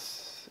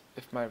useless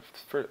if my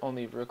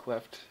only rook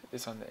left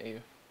is on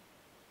the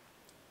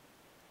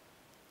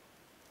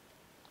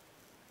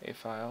A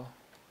file.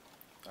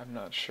 I'm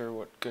not sure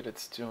what good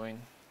it's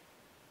doing.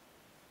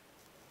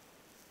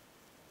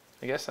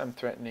 I guess I'm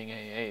threatening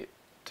A8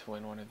 to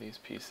win one of these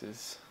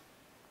pieces.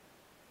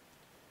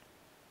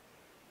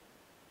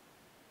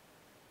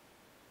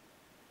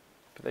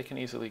 But they can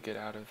easily get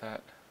out of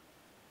that.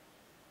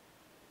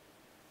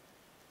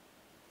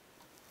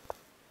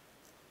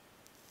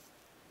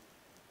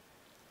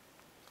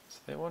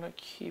 They want to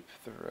keep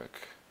the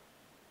rook.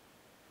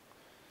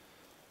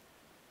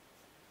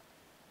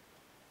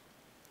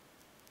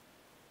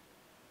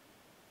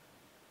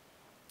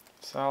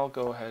 So I'll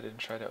go ahead and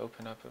try to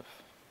open up a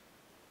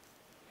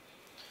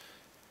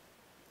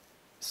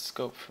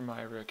scope for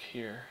my rook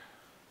here.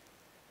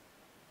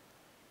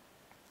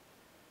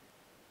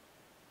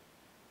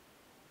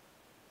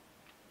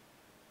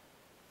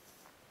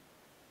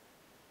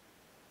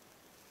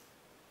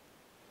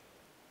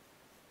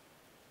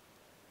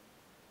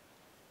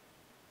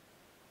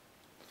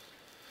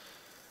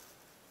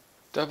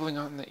 Doubling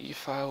on the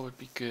e-file would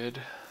be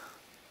good.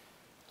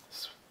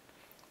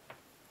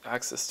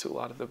 Access to a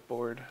lot of the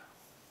board.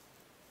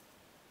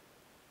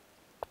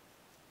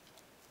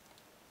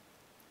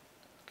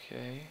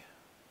 Okay.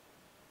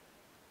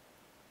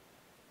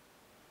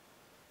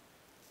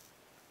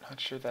 Not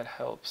sure that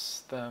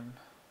helps them.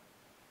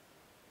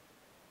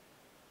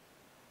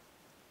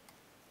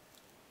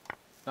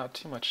 Not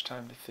too much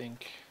time to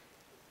think,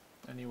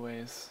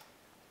 anyways.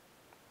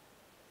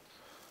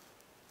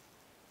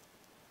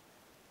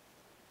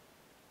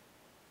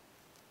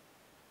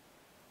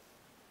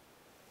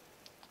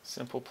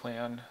 Simple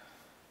plan.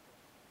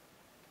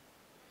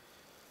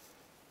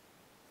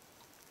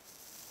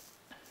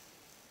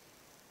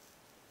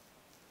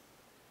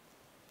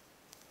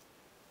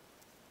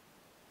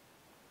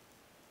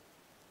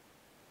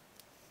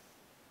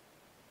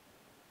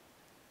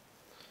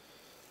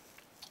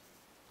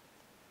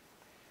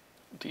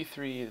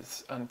 D3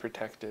 is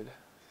unprotected,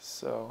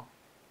 so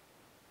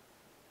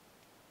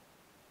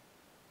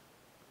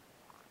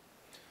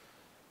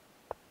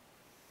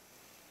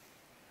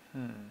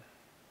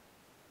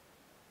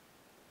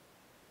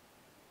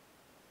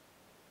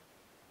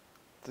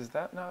does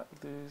that not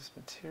lose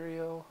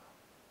material?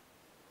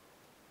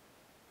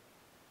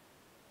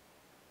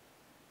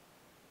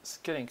 It's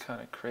getting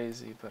kind of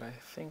crazy, but I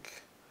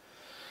think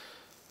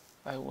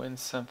I win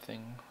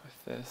something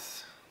with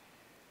this.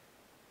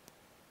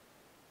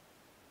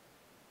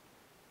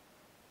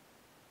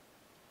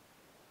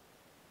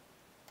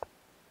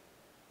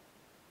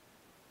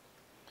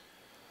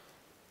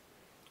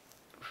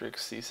 Rook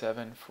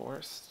c7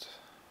 forced,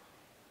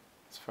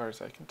 as far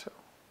as I can tell.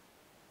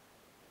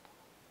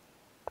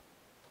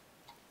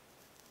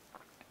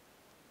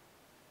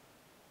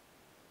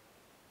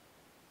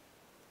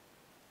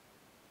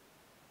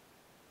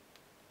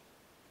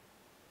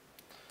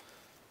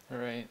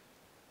 Alright,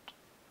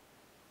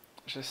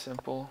 just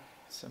simple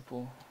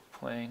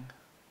playing.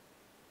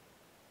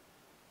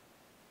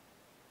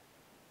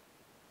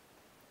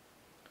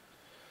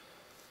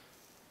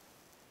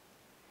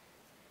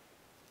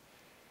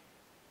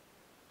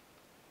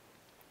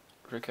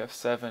 Rook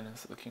f7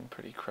 is looking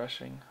pretty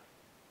crushing.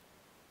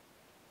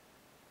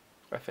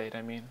 f8,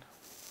 I mean.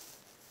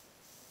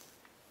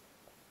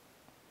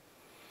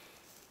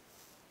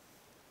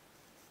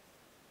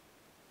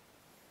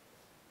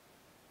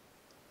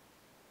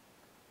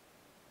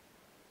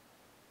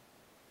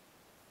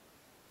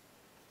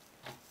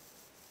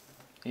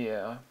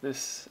 Yeah,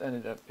 this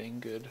ended up being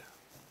good.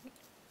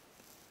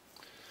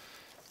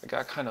 I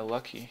got kind of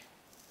lucky.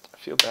 I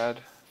feel bad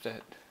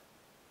that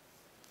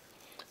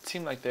it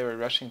seemed like they were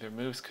rushing their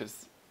moves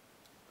because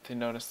they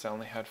noticed I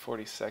only had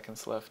 40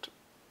 seconds left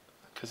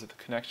because of the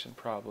connection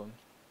problem.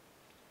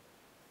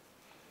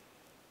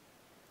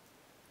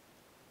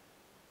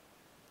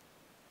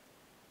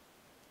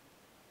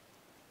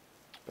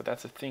 But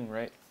that's the thing,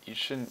 right? You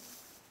shouldn't,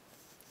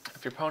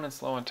 if your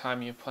opponent's low on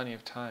time, you have plenty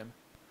of time.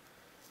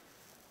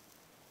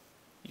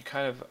 You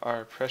kind of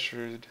are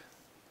pressured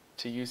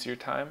to use your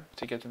time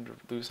to get them to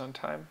lose on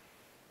time.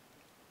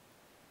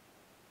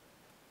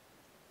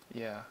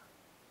 Yeah,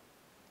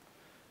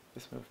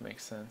 this move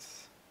makes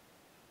sense.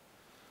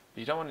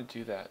 But you don't want to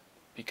do that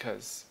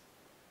because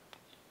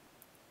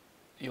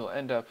you'll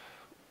end up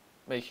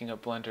making a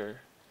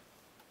blunder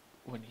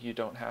when you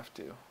don't have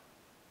to.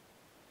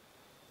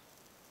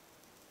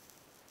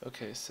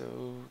 Okay,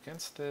 so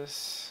against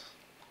this,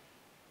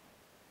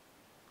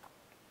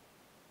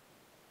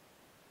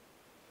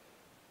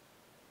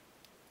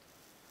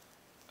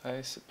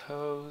 I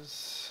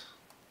suppose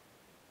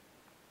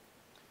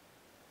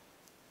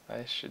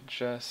I should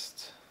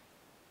just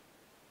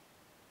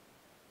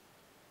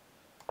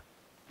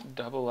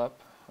double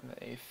up on the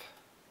 8th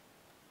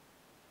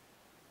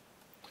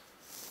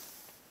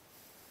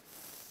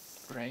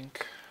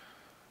rank.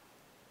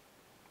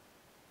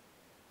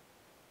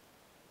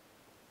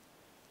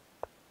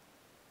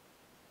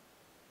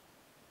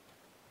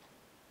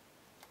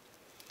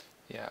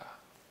 Yeah.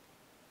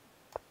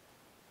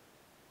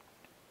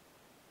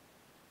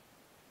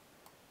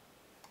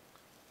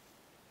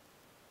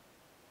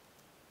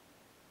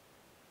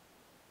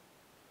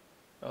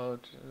 Oh,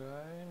 did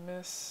I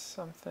miss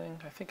something?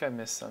 I think I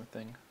missed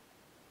something.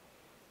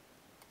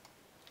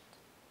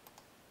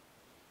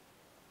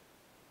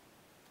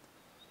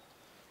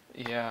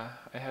 Yeah,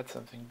 I had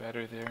something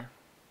better there,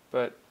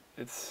 but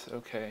it's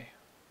okay,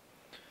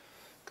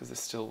 because it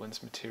still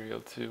wins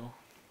material too.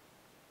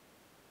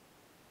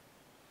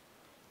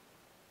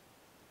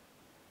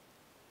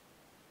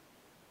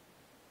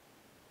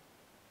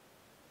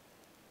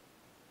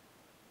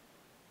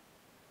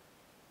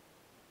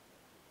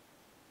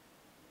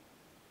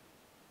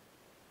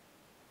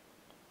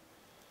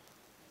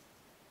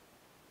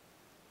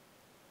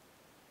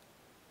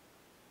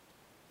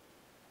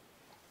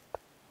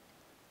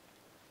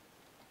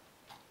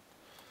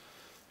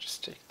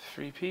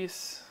 free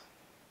piece.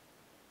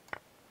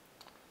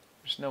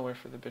 There's nowhere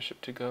for the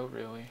bishop to go,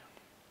 really.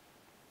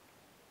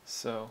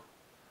 So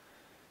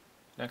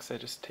next I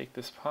just take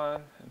this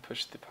pawn and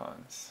push the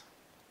pawns.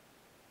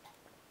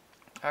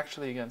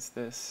 Actually, against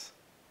this,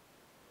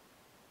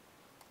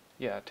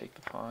 yeah, take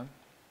the pawn,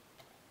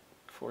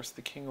 force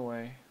the king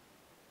away.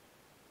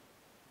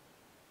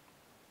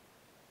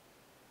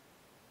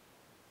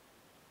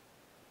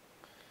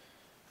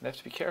 And I have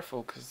to be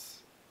careful because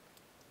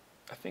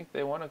I think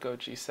they want to go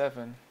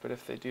g7, but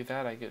if they do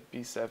that I get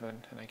b7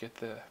 and I get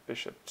the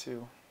bishop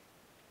too.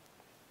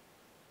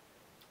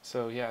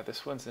 So yeah,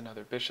 this one's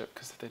another bishop,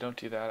 because if they don't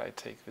do that I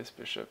take this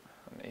bishop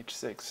on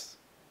h6.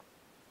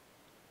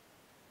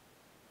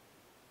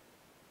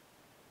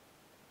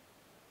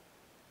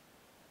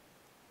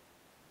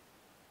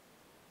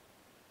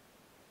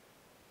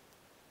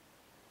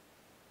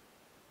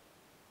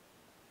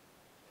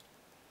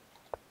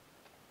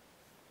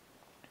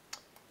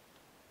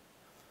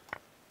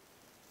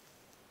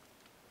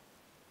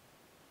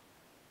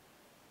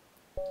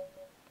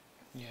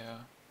 Yeah.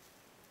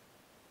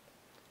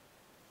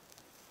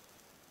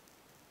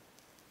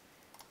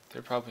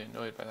 They're probably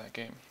annoyed by that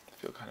game. I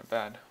feel kind of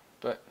bad.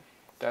 But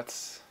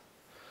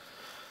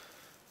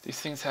these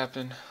things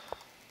happen.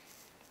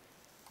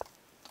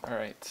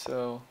 Alright,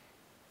 so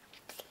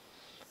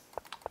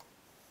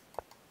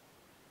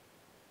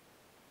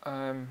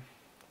I'm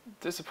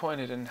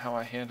disappointed in how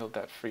I handled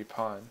that free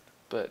pawn,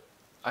 but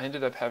I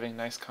ended up having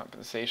nice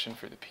compensation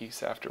for the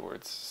piece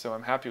afterwards, so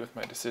I'm happy with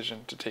my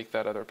decision to take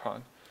that other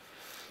pawn.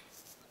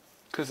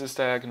 Because this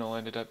diagonal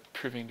ended up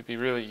proving to be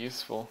really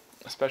useful,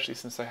 especially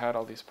since I had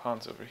all these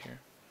pawns over here.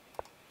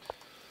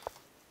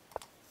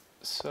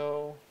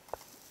 So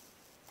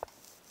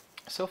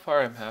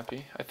far I'm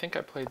happy. I think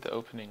I played the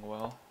opening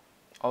well,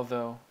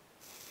 although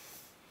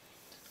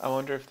I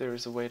wonder if there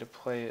was a way to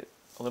play it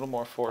a little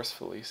more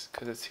forcefully,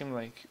 because it seemed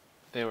like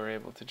they were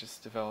able to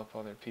just develop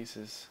all their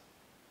pieces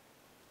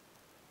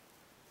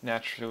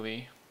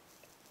naturally,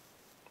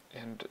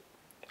 and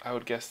I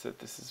would guess that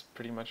this is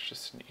pretty much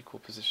just an equal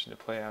position to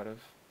play out of.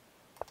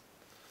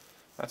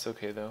 That's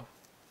okay though.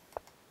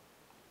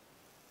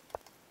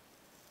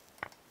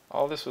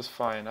 All this was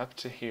fine up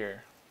to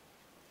here.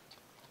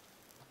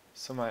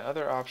 So my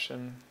other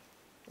option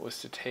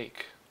was to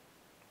take.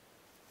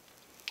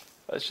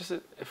 It's just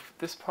that if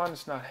this pawn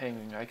is not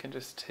hanging, I can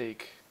just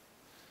take.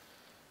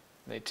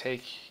 They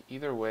take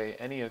either way,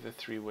 any of the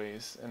three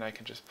ways, and I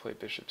can just play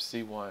bishop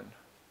c1.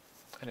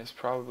 And it's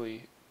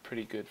probably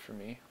pretty good for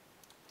me.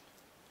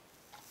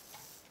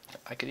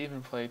 I could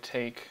even play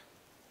take.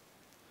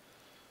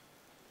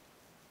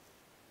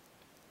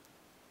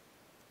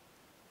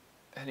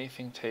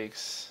 Anything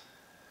takes,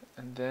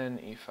 and then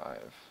e5.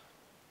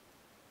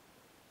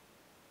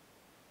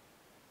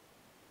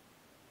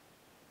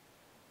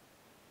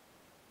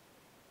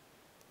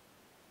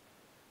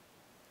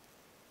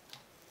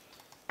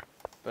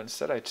 But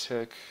instead I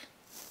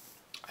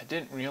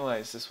didn't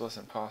realize this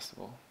wasn't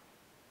possible.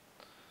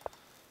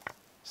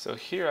 So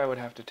here I would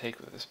have to take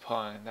with this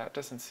pawn, and that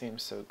doesn't seem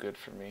so good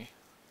for me.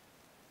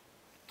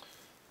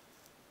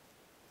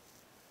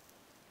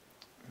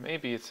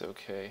 Maybe it's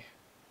okay,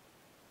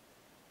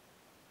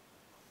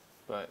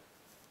 but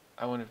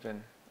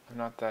I'm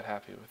not that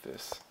happy with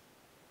this.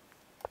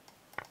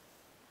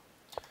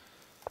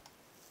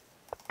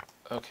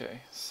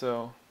 Okay,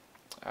 so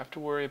I have to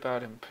worry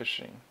about him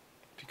pushing,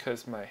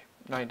 because my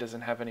knight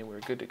doesn't have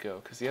anywhere good to go,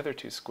 because the other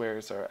two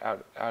squares are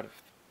out of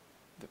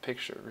the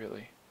picture,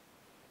 really.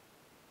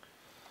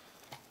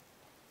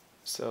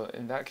 So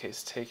in that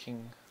case,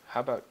 taking,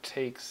 how about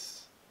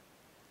takes,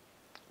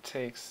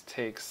 and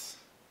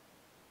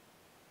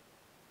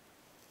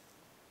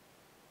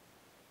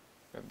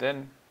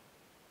then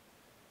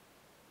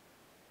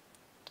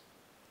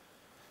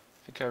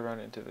I think I run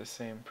into the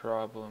same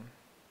problem.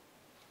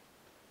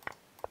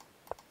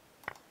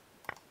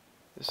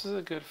 This is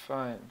a good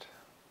find.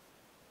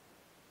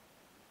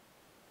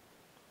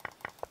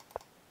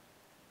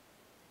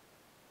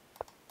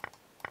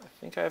 I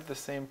think I have the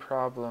same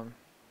problem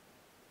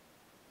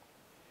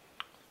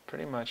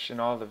pretty much in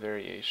all the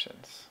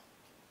variations.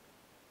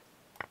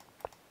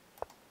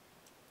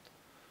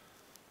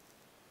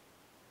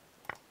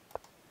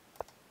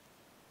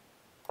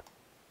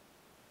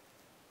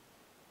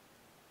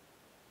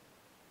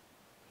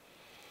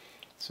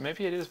 So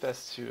maybe it is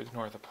best to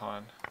ignore the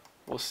pawn.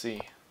 We'll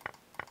see.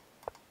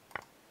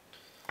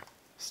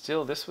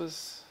 Still, this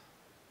was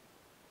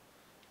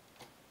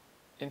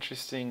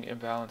interesting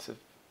imbalance of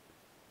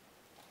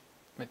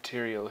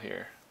material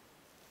here.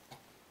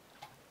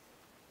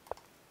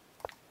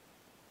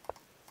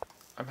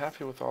 I'm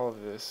happy with all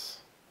of this.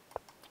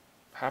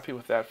 Happy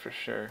with that for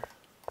sure.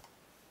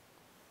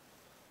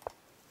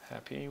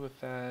 Happy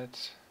with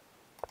that.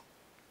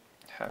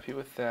 Happy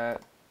with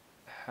that.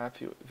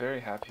 Very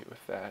happy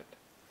with that.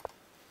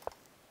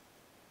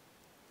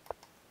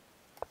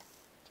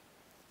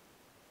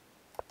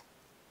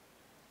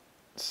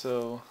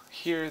 So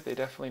here they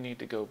definitely need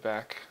to go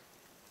back.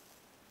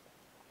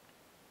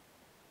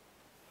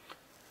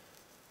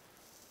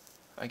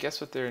 I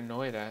guess what they're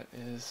annoyed at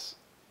is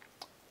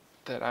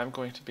that I'm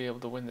going to be able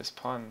to win this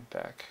pawn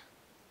back.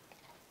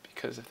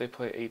 Because if they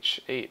play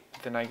h8,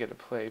 then I get to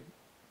play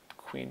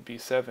queen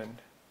b7.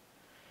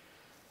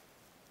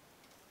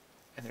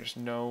 And there's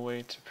no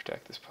way to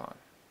protect this pawn.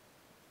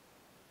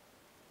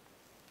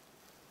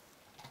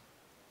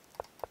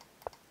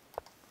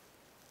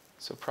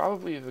 So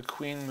probably the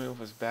queen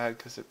move was bad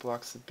because it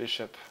blocks the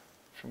bishop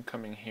from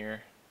coming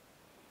here.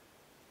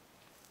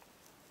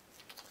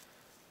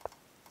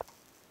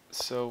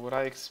 So what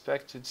I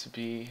expected to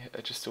be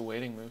just a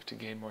waiting move to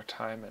gain more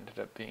time ended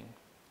up being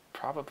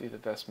probably the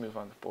best move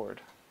on the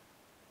board.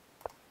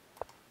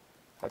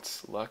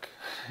 That's luck.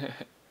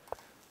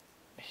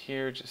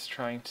 Here, just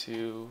trying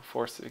to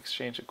force the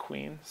exchange of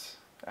queens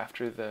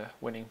after the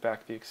winning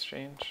back the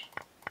exchange.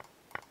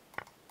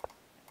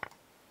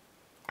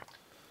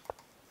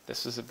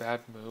 This was a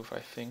bad move, I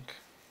think.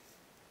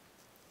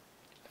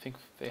 I think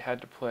they had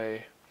to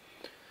play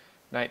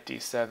knight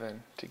d7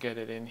 to get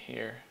it in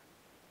here.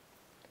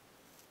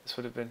 This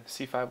would have been,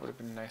 c5 would have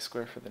been a nice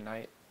square for the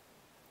knight.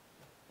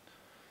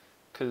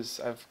 Because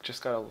I've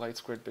just got a light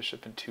squared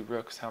bishop and 2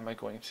 rooks, how am I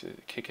going to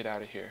kick it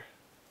out of here?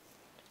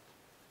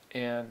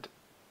 And,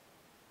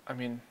 I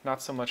mean,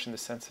 not so much in the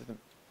sense of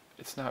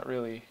it's not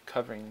really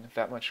covering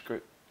that much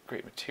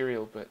great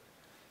material, but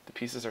the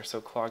pieces are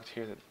so clogged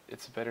here that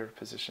it's a better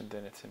position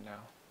than it's in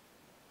now.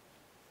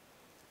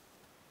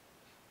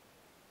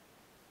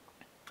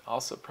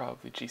 Also,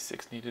 probably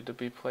g6 needed to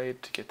be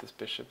played to get this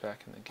bishop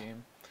back in the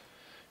game.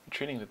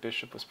 Retreating the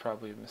bishop was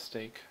probably a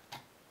mistake.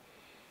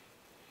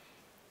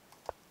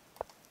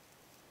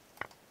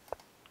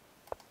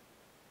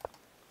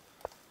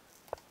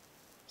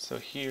 So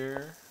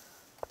here,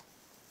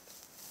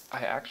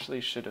 I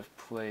actually should have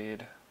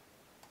played,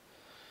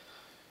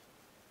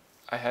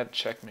 I had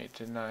checkmate,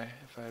 didn't I,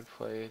 if I had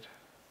played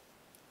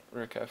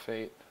rook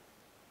f8.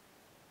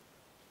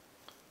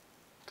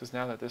 Because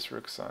now that this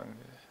rook's on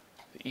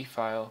the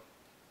e-file,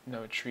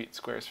 no retreat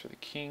squares for the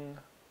king.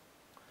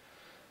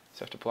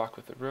 So I have to block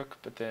with the rook,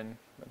 but then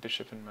my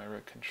bishop and my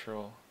rook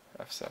control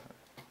f7.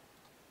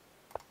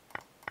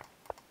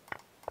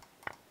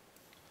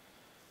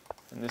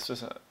 And this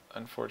was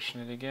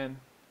unfortunate again.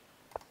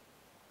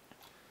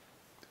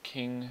 The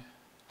king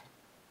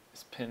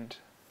is pinned,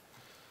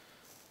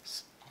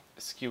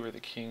 skewer the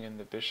king and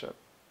the bishop.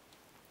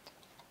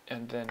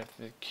 And then if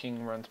the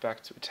king runs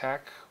back to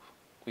attack,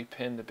 we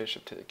pin the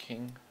bishop to the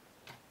king,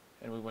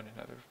 and we win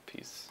another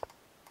piece.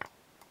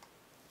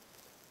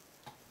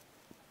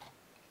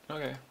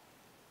 Okay.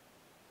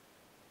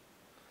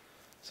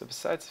 So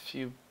besides a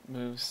few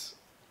moves,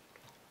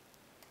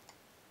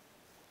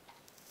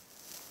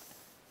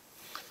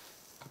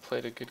 I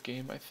played a good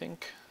game, I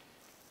think,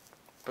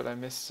 but I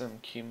missed some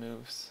key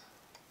moves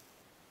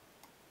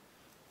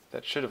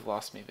that should have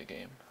lost me the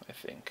game, I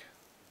think.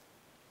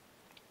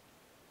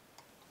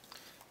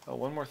 Oh,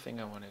 one more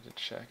thing I wanted to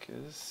check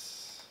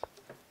is,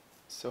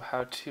 so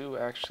how to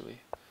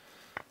actually,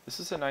 this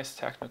is a nice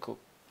tactical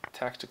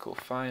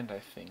find, I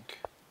think.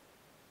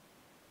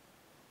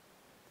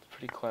 It's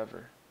pretty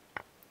clever.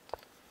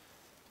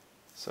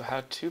 So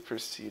how to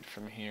proceed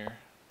from here?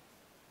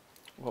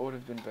 What would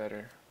have been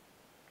better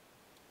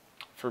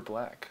for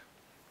black?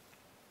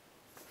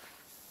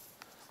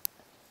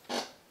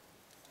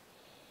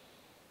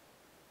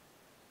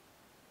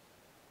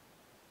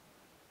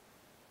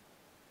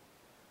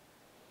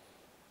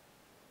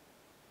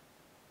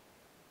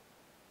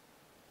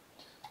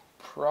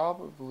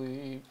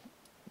 Probably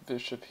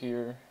bishop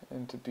here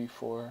into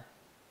b4.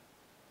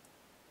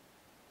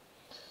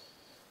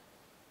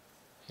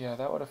 Yeah,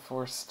 that would have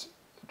forced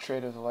a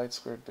trade of the light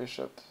squared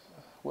bishop.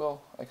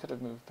 Well, I could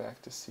have moved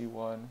back to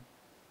c1.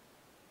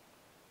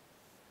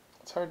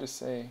 It's hard to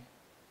say.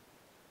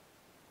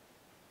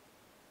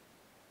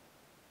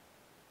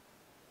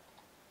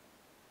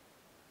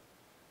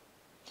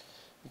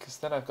 Because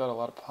then I've got a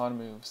lot of pawn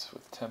moves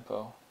with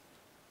tempo.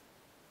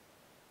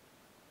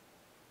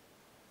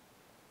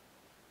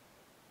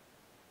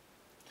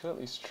 Could at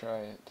least try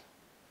it.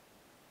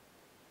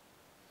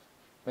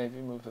 Maybe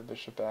move the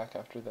bishop back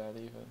after that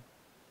even.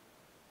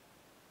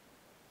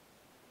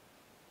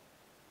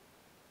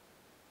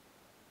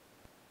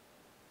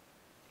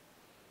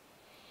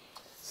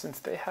 Since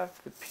they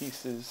have the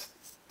pieces,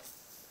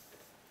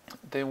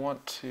 they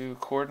want to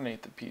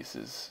coordinate the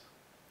pieces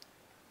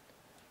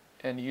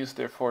and use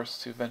their force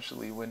to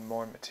eventually win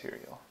more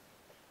material.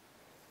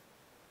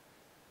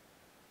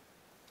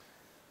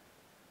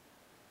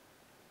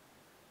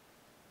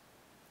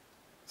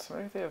 So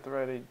maybe they have the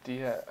right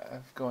idea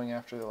of going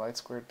after the light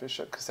squared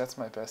bishop, because that's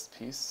my best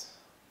piece.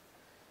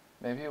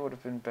 Maybe it would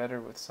have been better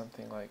with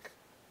something like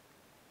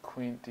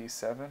queen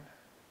d7,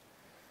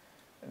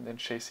 and then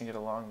chasing it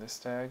along this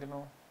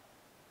diagonal.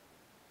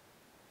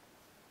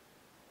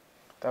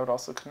 That would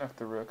also connect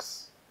the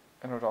rooks,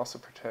 and would also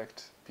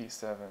protect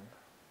b7.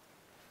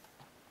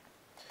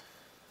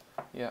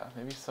 Yeah,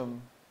 maybe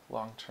some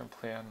long-term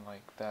plan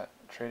like that,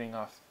 trading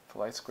off the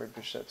light squared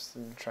bishops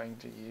and trying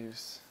to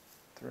use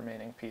the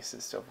remaining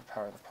pieces to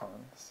overpower the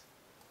pawns.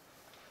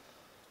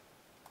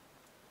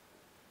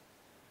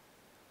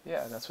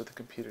 Yeah, that's what the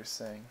computer's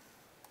saying.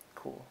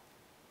 Cool.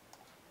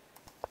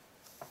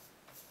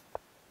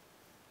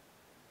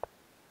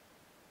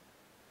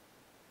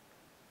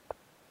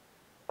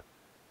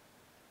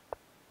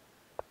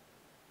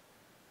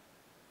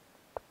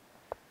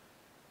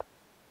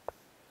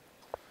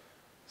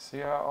 So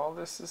yeah, all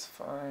this is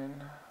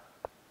fine.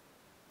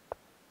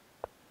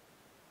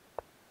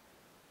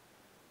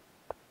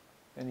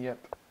 And yep,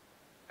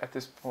 at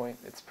this point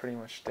it's pretty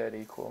much dead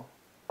equal.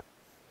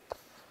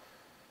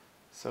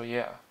 So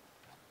yeah,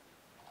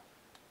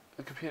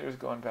 the computer's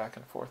going back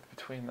and forth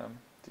between them,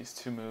 these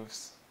two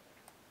moves.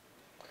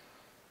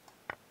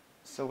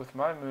 So with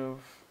my move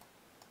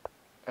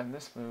and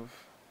this move,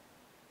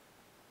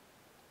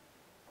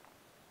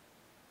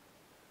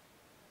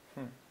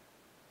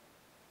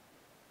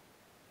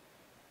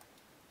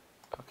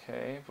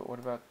 okay, but what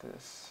about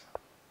this?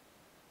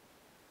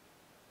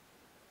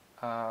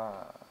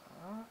 Huh?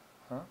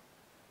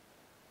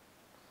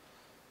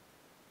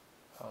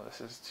 Oh,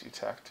 this is too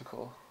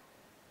tactical.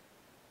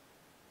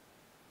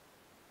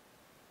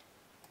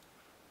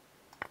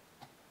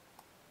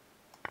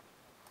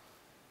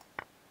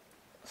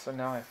 So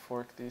now I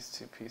fork these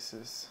two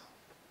pieces.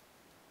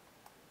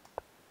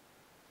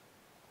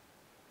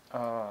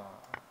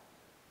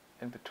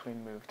 In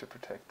between move to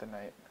protect the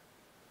knight.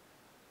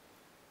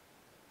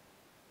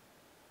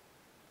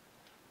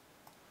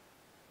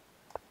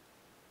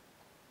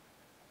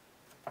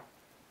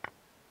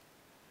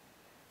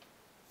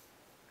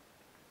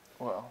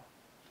 Well,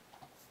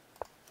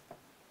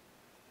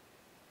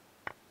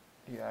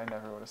 yeah, I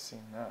never would have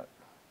seen that.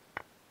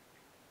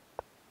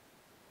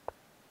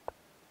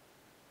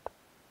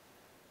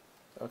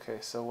 Okay,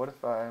 so what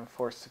if I'm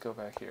forced to go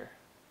back here?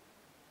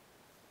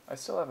 I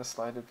still have a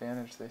slight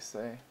advantage, they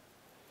say.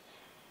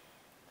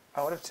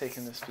 I would have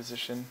taken this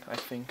position, I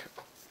think,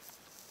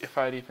 if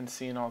I'd even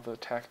seen all the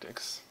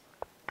tactics.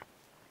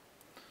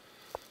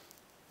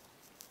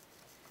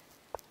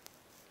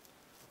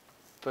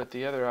 But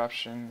the other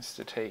option is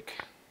to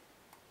take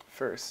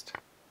first.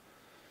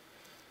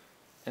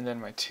 And then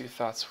my two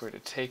thoughts were to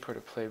take or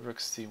to play rook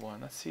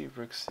c1. Let's see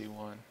rook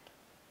c1.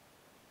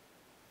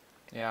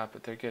 Yeah,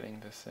 but they're getting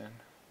this in.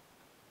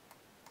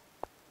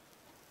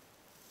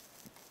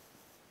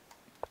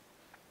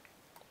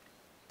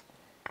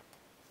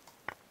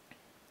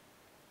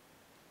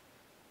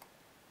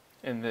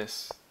 And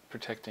this,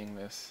 protecting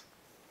this.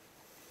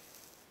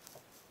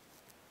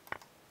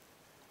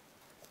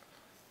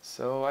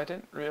 So I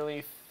didn't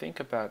really think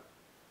about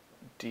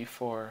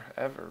d4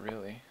 ever,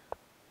 really.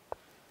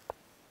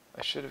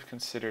 I should have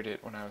considered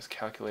it when I was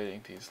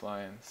calculating these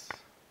lines.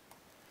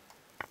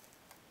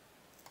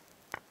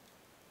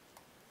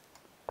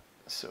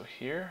 So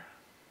here,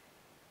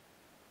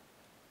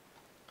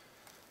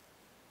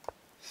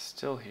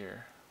 still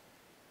here.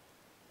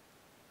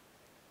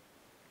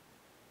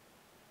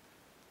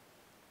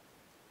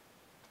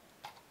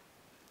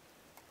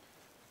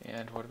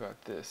 And what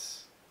about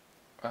this?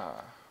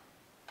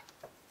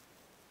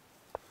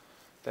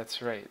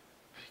 That's right,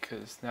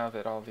 because now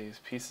that all these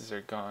pieces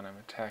are gone, I'm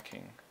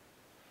attacking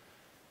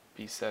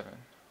b7.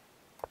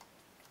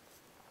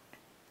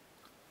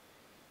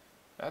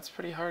 That's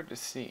pretty hard to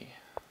see.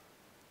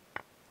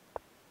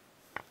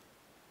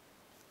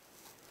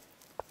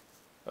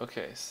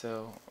 Okay,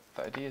 so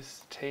the idea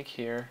is to take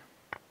here.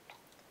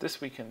 This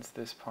weakens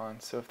this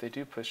pawn, so if they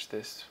do push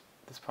this,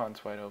 this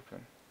pawn's wide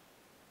open.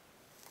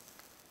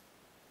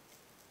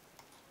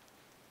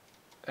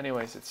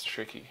 Anyways, it's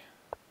tricky.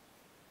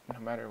 No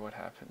matter what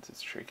happens,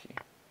 it's tricky.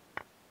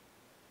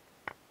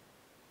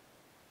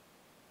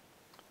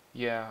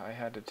 Yeah, I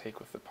had to take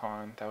with the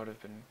pawn. That would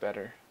have been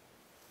better.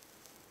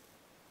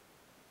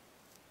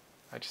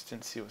 I just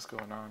didn't see what was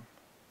going on.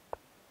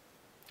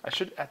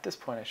 At this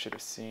point I should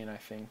have seen, I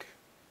think.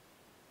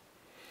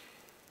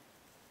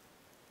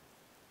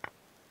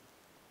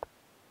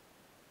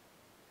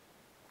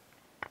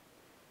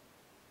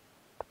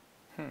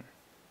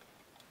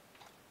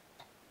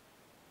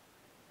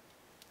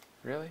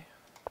 Really?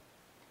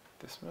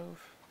 This move?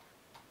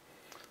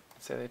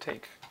 Let's say they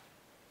take.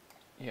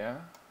 Yeah.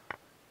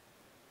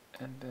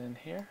 And then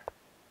here?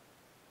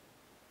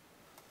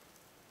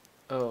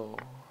 Oh,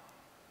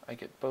 I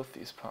get both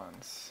these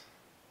pawns.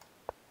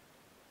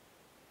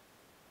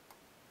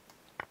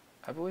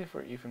 I believe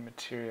we're even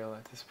material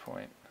at this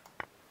point.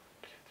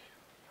 2, 3,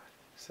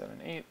 4, 5, 6,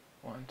 7, 8.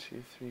 1,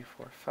 2, 3,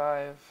 4,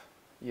 5.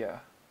 Yeah.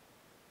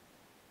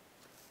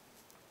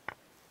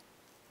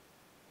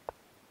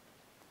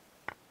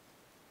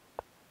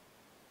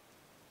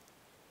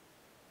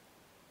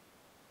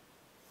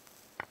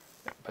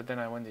 But then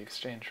I win the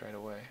exchange right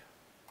away.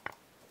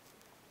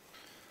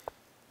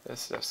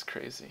 This stuff's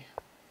crazy.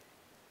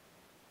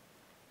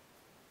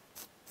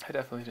 I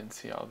definitely didn't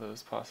see all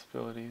those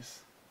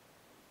possibilities.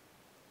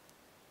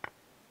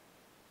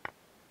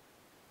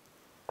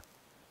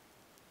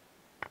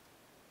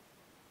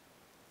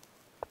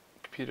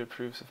 Computer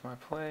approves of my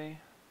play.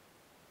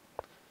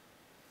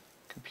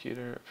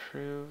 Computer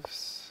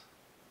approves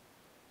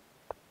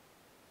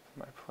of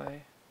my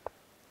play.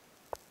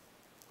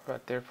 What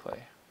about their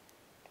play?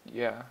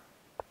 Yeah.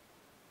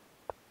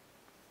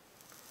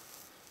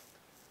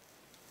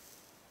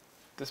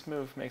 this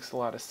move makes a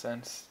lot of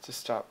sense to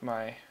stop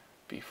my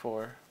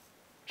b4,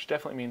 which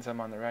definitely means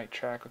I'm on the right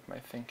track with my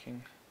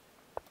thinking.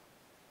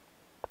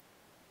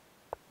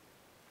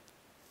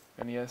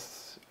 And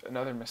yes,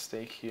 another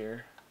mistake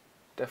here.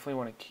 Definitely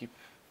want to keep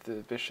the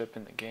bishop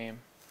in the game,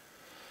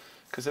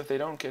 because if they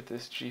don't get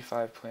this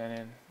g5 plan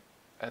in,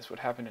 as what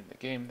happened in the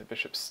game, the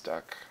bishop's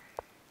stuck.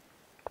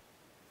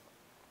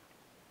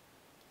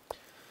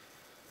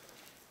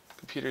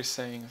 Computer's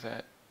saying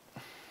that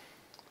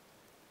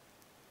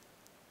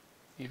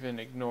even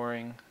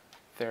ignoring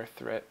their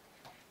threat.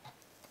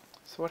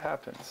 So what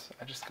happens?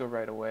 I just go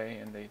right away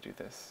and they do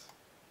this.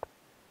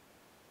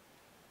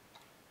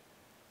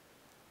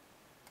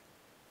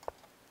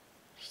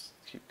 Just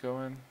keep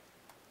going.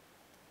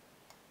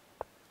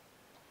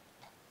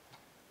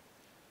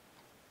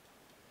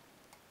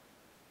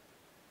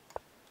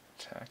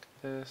 Attack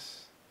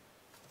this.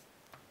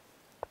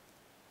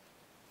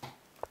 I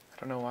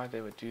don't know why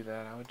they would do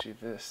that. I would do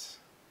this.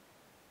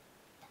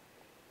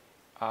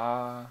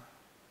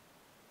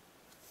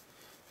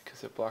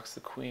 Because it blocks the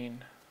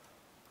queen.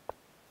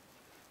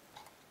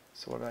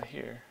 So what about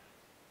here?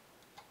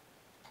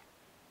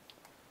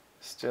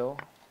 Still?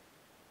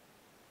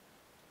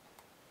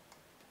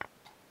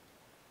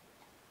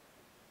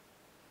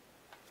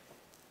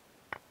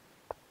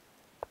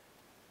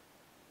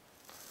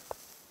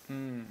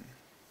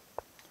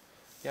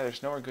 Yeah,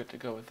 there's nowhere good to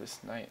go with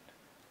this knight.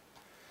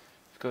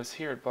 If it goes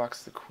here, it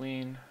blocks the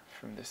queen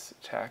from this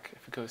attack.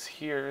 If it goes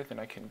here, then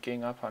I can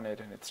gang up on it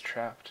and it's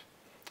trapped.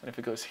 And if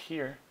it goes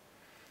here,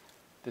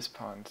 this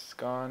pawn's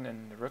gone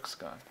and the rook's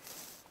gone.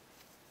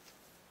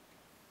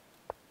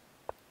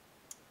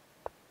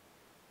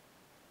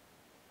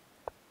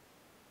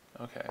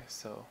 Okay,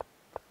 so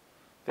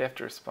they have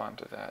to respond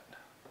to that.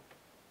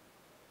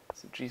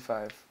 So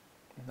g5,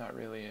 not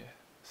really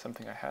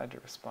something I had to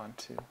respond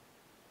to.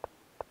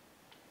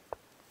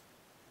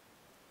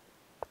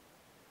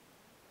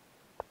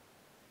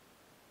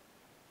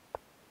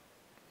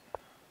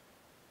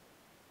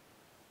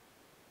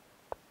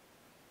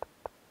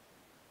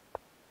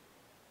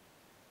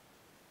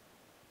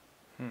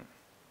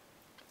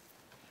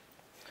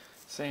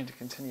 Saying to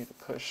continue to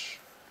push.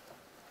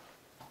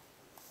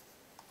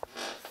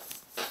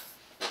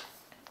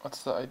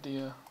 What's the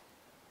idea?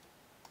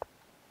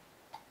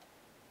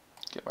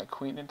 Get my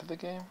queen into the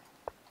game?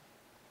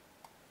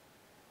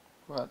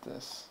 What about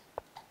this?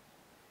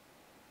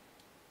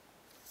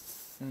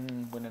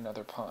 Win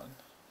another pawn.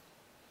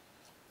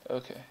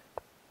 Okay.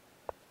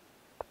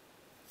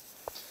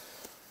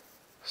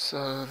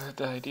 So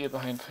the idea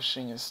behind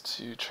pushing is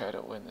to try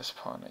to win this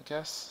pawn, I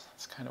guess.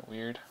 It's kind of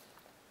weird.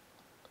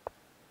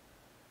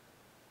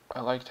 I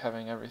liked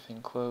having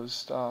everything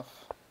closed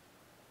off.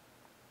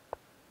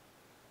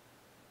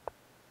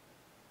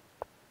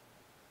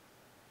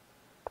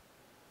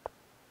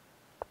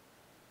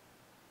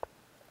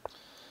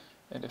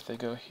 And if they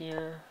go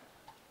here,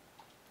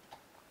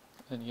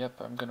 then yep,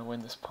 I'm going to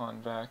win this pawn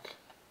back.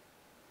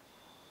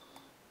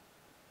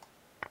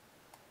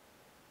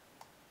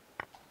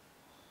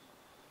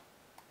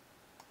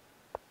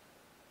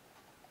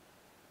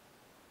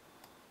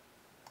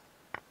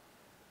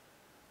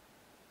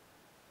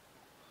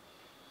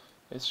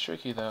 It's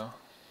tricky though.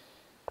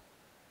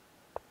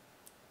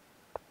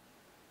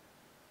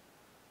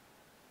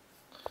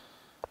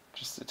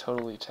 Just a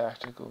totally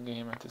tactical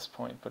game at this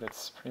point, but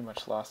it's pretty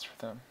much lost for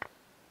them.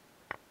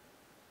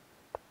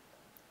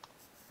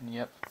 And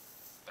yep,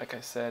 like I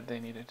said, they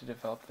needed to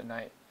develop the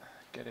knight,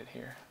 get it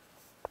here.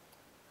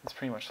 It's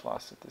pretty much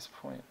lost at this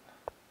point.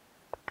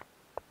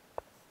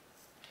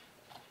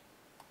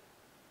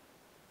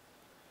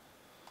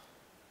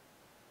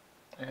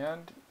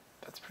 And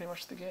that's pretty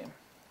much the game.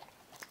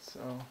 So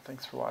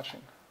thanks for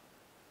watching.